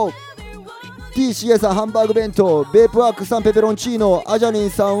がとう。 TCA さん、ハンバーグ弁当。ベープワークさん、ペペロンチーノ。アジャニン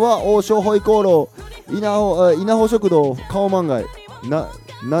さんは王将ホイコーロー。稲穂食堂カオマンガイ。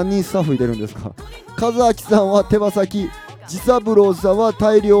何人スタッフいてるんですか。和明さんは手羽先。ジサブローさんは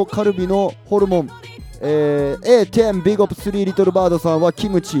大量カルビのホルモン。A10 ビッグオプ3リトルバードさんはキ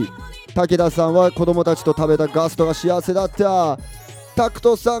ムチ。武田さんは子供たちと食べたガストが幸せだった。タク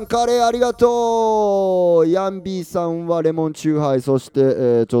トさんカレーありがとう。ヤンビーさんはレモンチューハイ。そし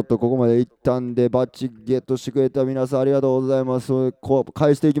て、ちょっとここまで一旦でバッチゲットしてくれた皆さんありがとうございます。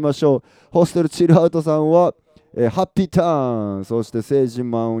返していきましょう。ホステルチルアウトさんは、ハッピーターン。そしてセージ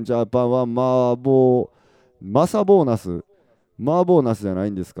マンジャパンはマサボーナスじゃな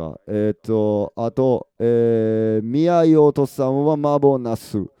いんですか。あと、ミヤイオトさんはマーボーナ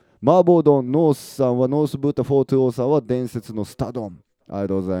ス。マーボードンノースさんはノースブータ420さんは伝説のスタドン。ありが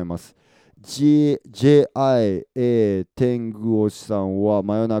とうございます。JIA 天狗推しさんは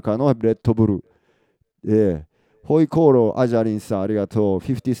真夜中のレッドブル。ホイコーローアジャリンさんありがとう。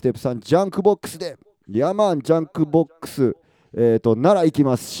50ステップさんジャンクボックスで。ヤマンジャンクボックス。奈良行き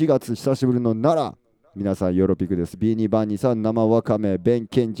ます。4月久しぶりの奈良。皆さんヨロピクです。ビーニーバンニーさん生わかめ。ベン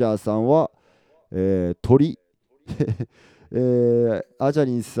ケンジャーさんは、鳥。アジャ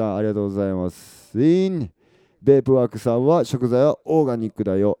リンさんありがとうございます。ベープワークさんは食材はオーガニック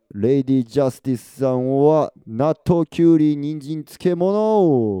だよ。レイディージャスティスさんは納豆きゅうり人参漬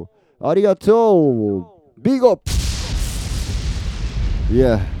物。ありがとう。ビッグアップ。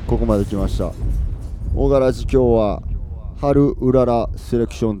ここまで来ました。オガラジ今日は春うららセレ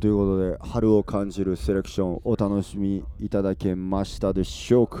クションということで、春を感じるセレクションお楽しみいただけましたで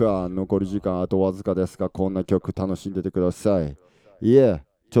しょうか。残り時間あとわずかですが、こんな曲楽しんでてください。ち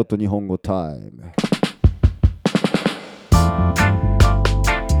ょっと日本語タイム。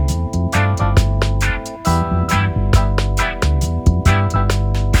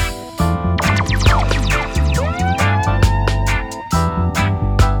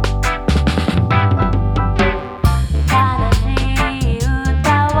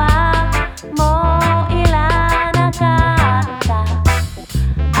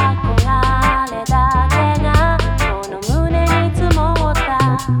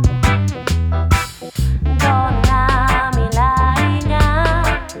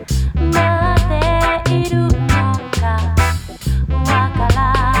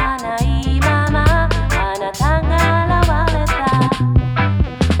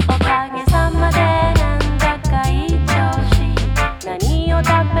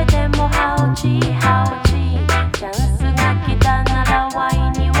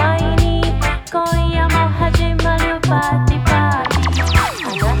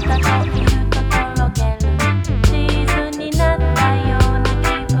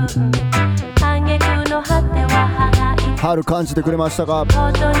春感じてくれましたか？ほ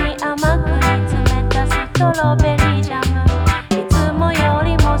どに甘く煮詰めたストロベリージャム、いつもよ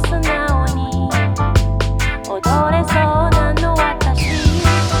りも素直に踊れそうなの私、い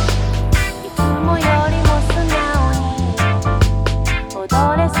つもよりも素直に踊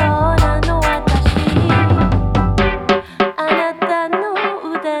れそうなの私、あなたの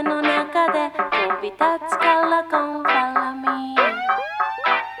腕の中で飛び立つからコンファラミー。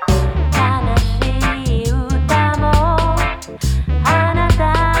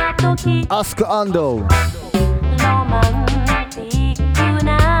アスクアンドロマンティック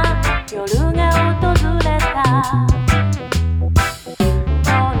な夜が訪れた、ど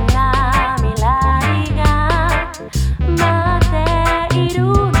んな未来が待っている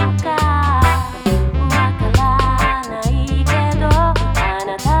のかわからないけど、あな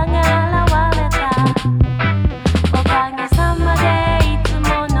たが現れた、おかげさまでいつ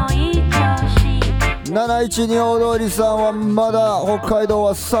もの一押し。712大通りさんはまだ北海道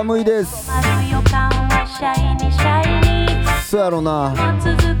は寒いです。そうやろな。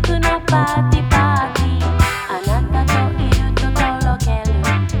続くのパーティーパーティー、あなたといるととろける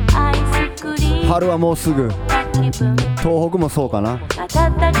アイスクリーム。春はもうすぐ。東北もそうかな。温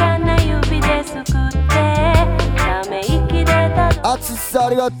かな指ですくってため息でたどあつしさんあ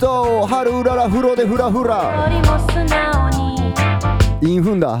りがとう。春うらら風呂でフラフラ。よりも素直にイン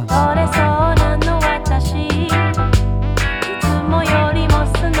フンだ。踊れそうなの私、いつもよりも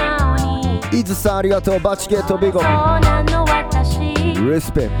素直に。イズさんありがとう。バチケットビゴ。そうなの私、レ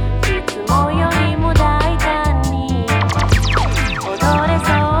スペ。いつもよりも大胆に踊れ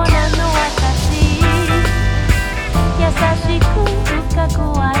そうなの私、優しく深く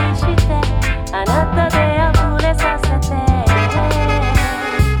愛してあなたで溢れさせて。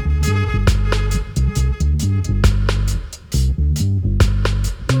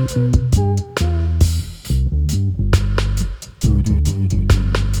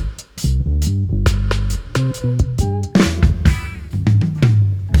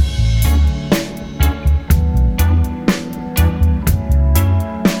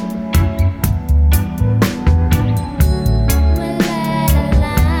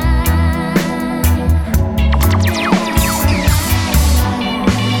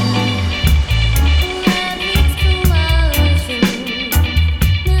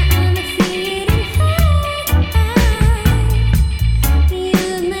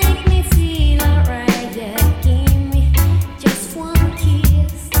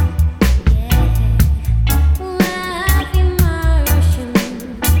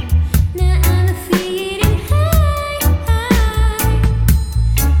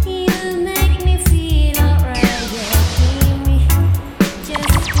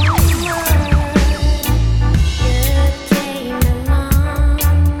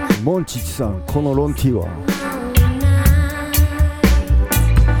さん、このロンティーは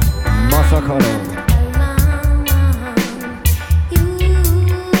まさかの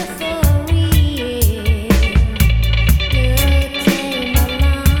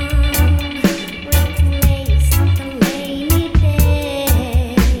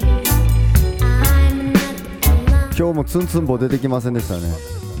今日もツンツン棒出てきませんでしたね。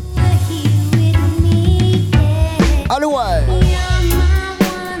あるわい。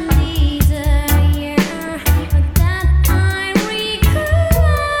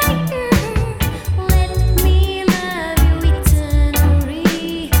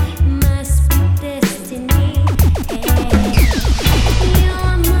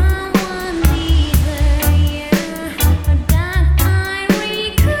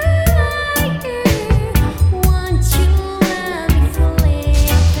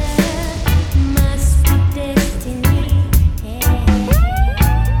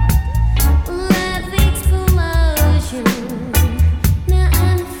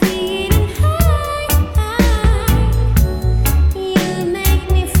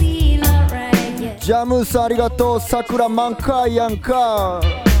ジャムさんありがとう。桜満開やんか。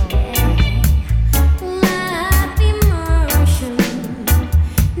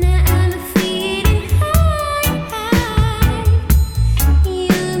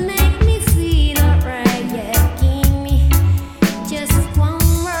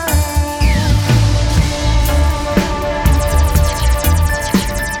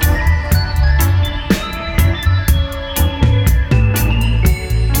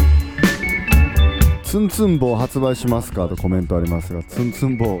ツンツン棒発売しますかとコメントありますが、ツンツ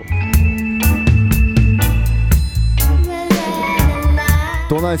ン棒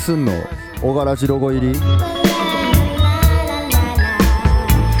どないすんの？小柄地ロゴ入り。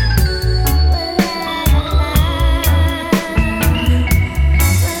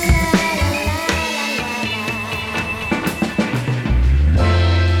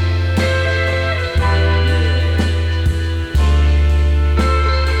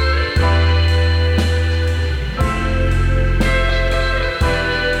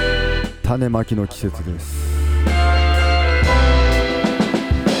種まきの季節です。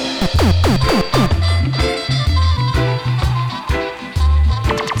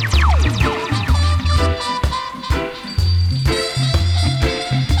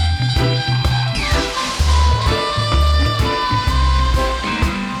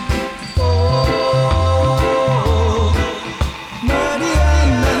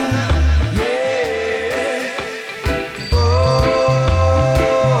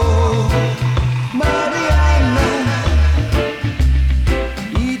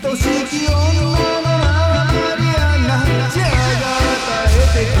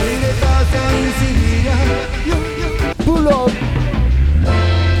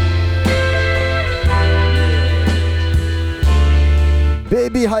ベイ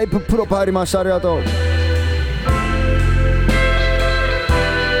ビーハイププロ入りました。ありがとう。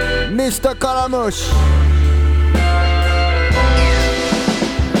ミスターカラムシ。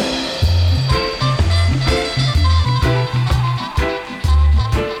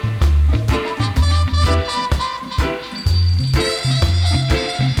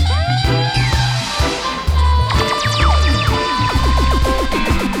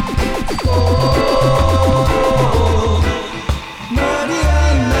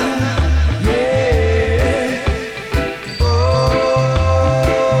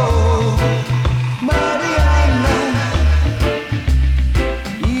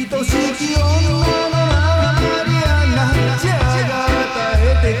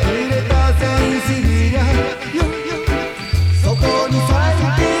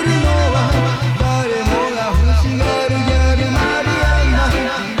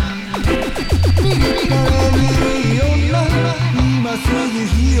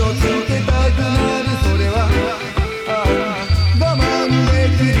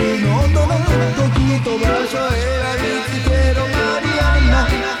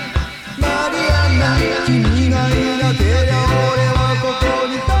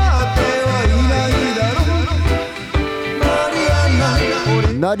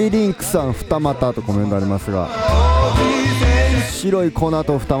ナリリンクさん二股とコメントありますが、白い粉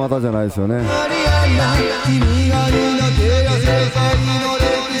と二股じゃないですよね。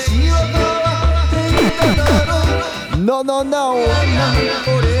No no no。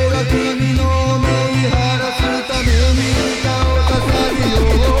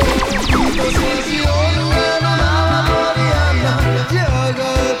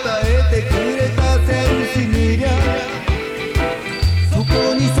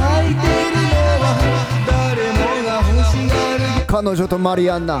彼女とマ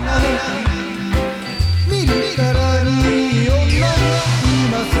リアンナ。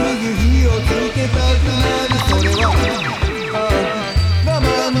けたくなるそれは我慢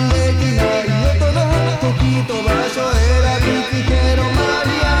できない音の時と場所選びつけろマリ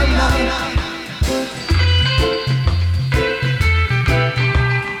アンナ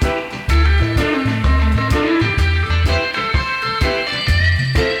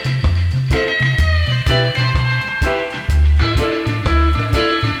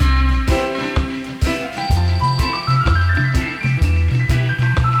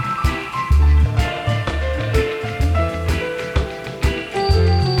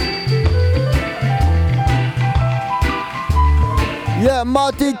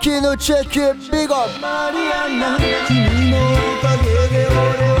マティキーのチェックビッグアップマリアンナ君のおかげで俺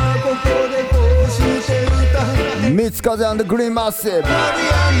はここでこうして歌う三つ風&グリーンマッシブマリ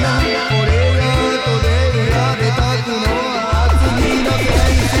アンナ俺が後で選べたくのは次の戦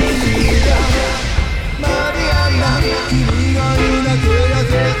士だマリアンナ君がいなけりゃ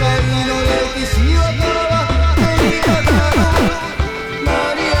世界の歴史は変わっていただろうマ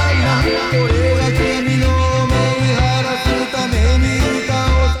リアンナ俺が君の思い晴らすために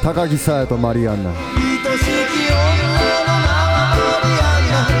高木沙耶とマリアンナ愛しき女の名はマリアン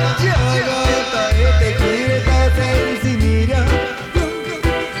ナじゃが与えてくれた戦士にりゃ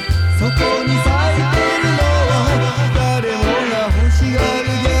そこに咲いてるのは誰もが欲しがる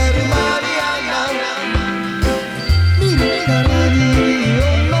ギャルマリアンナ見るからにいい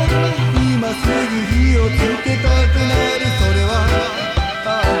女今すぐ火をつけたくなるそれは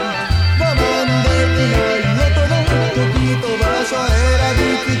我慢できない音の時と場所選び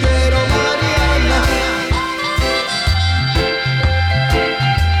つけろマリアン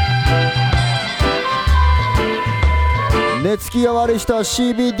ナ寝つきが悪い人は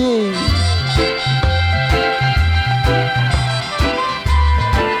CBD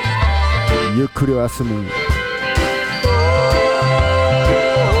ゆっくりお休み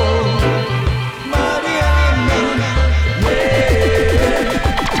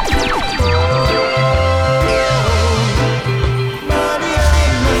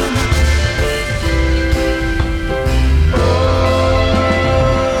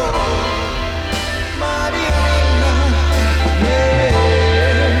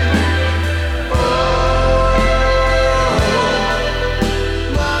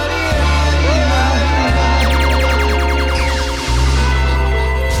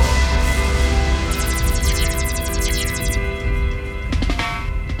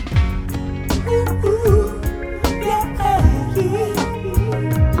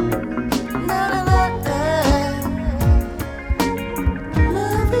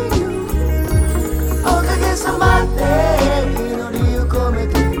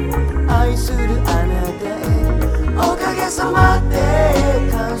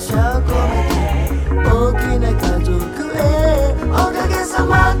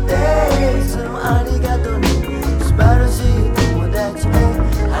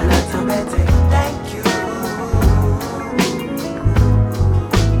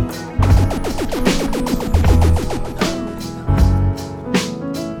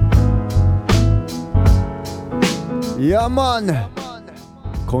いやマン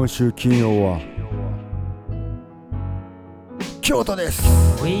今週金曜は京都です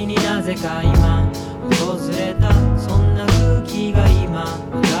不意になぜか今訪れたそんな空気が今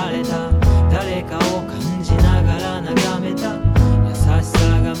流れた誰かを感じながら眺めた優しさ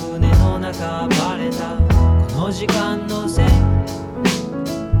が胸の中暴れたこの時間のせいこ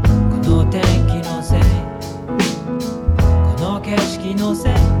の天気のせいこの景色のせ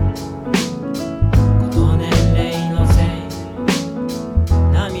いこの年齢のせい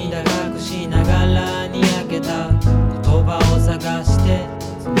涙隠しながらにやけた言葉を探して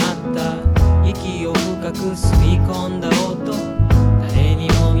詰まった息を深く吸い込んだ音誰に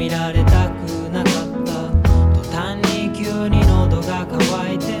も見られたくなかった途端に急に喉が渇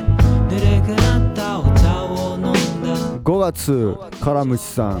いてぬるくなったお茶を飲んだ5月からむし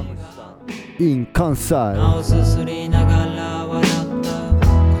さん in 関西鼻をすすりながら笑った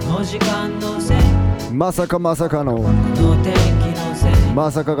この時間のせいまさかまさかのこの天気のせいま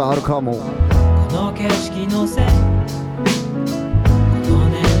さかがあるかもこの景色のせいこの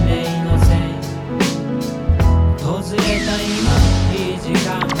年齢のせい訪れた今いい時間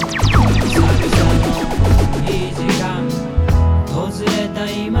久々のいい時間訪れた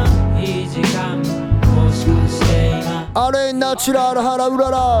今いい時間もしかして今あれナチュラルハラウラ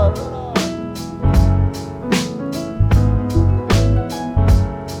ラ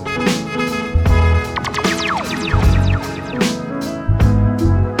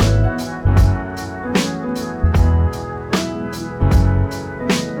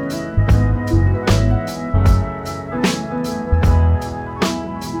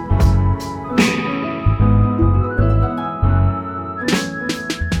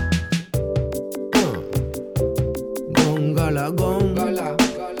ガラゴンガラゴ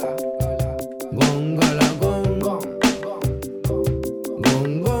ンガラゴンゴンゴ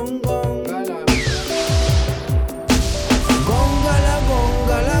ンゴンゴンガラゴンガラゴン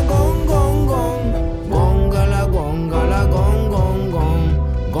ガラゴンゴンゴンゴンガラゴンガラゴンゴンゴ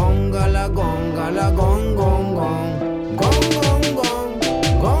ンゴンガラゴンガラゴンゴンゴンゴンゴンゴン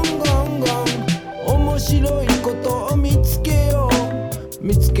ゴンゴンゴン面白いことを見つけよう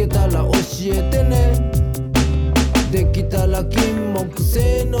見つけたら教えてねできたら金木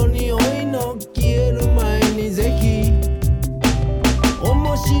犀の匂いの消える前にぜひ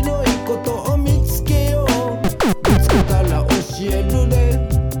面白いことを見つけよう見つけたら教えるね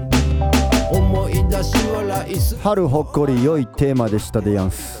思い出し笑いす春ほっこり良いテーマでしたでや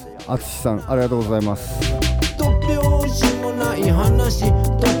んす。あつしさんありがとうございます。突拍子もない話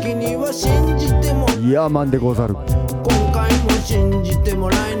時には信じてもイヤーマンでござる。今回も信じても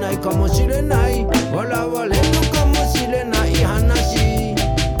らえないかもしれない笑われるかもしれない話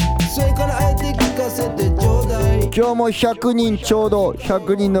それからあえて聞かせてちょうだい今日も100人ちょうど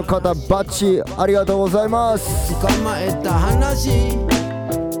100人の方バッチありがとうございます。捕まえた話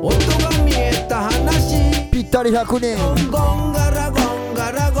音が見えた話ぴったり100人ゴンガラゴン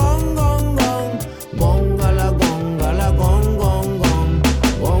ガラゴンゴンゴンゴンガラゴンガラゴンゴンゴン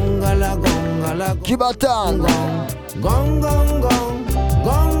ゴンガラゴンガラギバタンゴンゴンゴンゴンゴ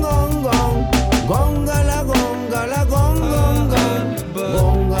ンゴンゴンゴンガラゴンガラゴンゴンゴン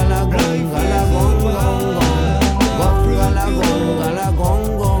ゴンガラゴンガラゴンゴンゴンゴンガラゴンガラゴ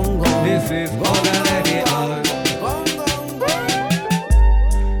ンゴンゴン This is already all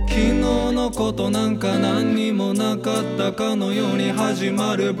昨日のことなんか何にもなかったかのように始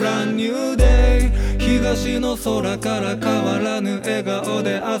まる Brand New Day 東の空から変わらぬ笑顔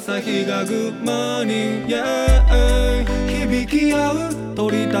で朝日がグッモーニング、yeah、響き合う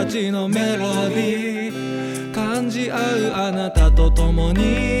鳥たちのメロディー感じ合うあなたと共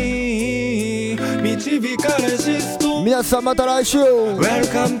に導かれしストーン皆さんまた来週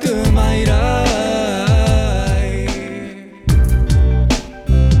Welcome to my life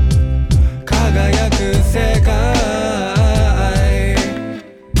輝く世界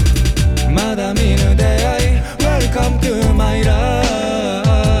まだ見ぬ出会い Welcome to my life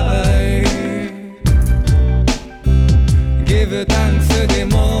Give thanks the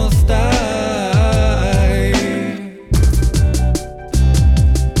most high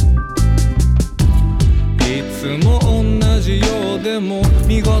いつも同じようでも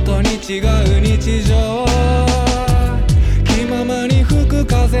見事に違う日常気ままに吹く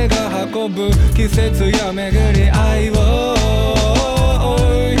風が運ぶ季節や巡り愛を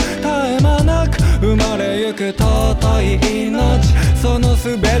絶え間なく生まれゆく尊い命その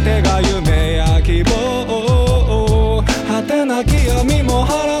すべてが夢や希望果てなき闇も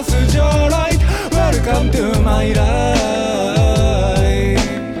晴らす Your light Welcome to my life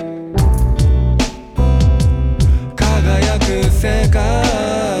輝く世界、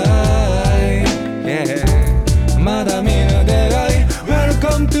yeah、まだ見ぬ出会い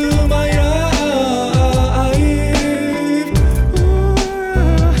Welcome to my life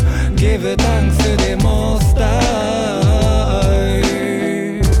Give thanks to the most high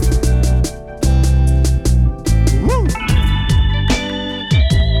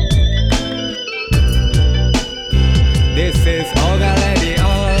This is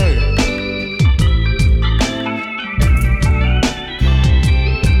Ogaworks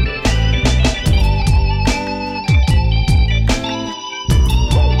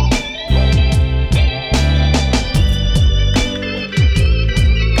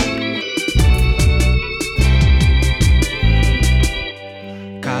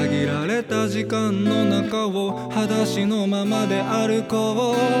限られた時間の中を裸足のままで歩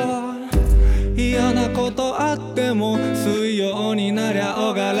こう嫌なことあっても水曜になりゃ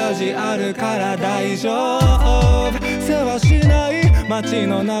小柄じあるから大丈夫世話しない街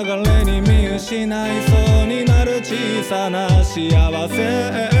の流れに見失いそうになる小さな幸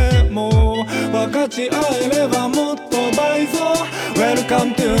せも分かち合えればもっと倍増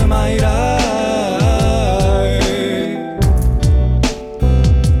Welcome to my life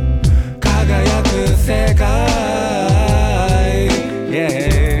輝く世界、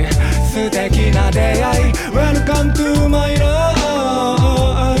yeah、素敵な出会い Welcome to my life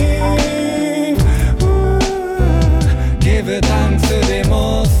Give thanks to the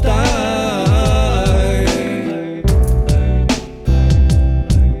most high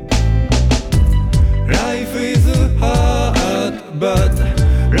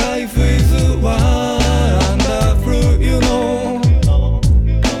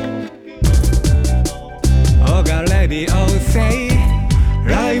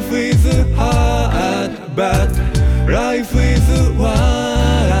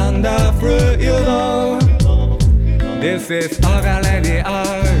This Oga Radio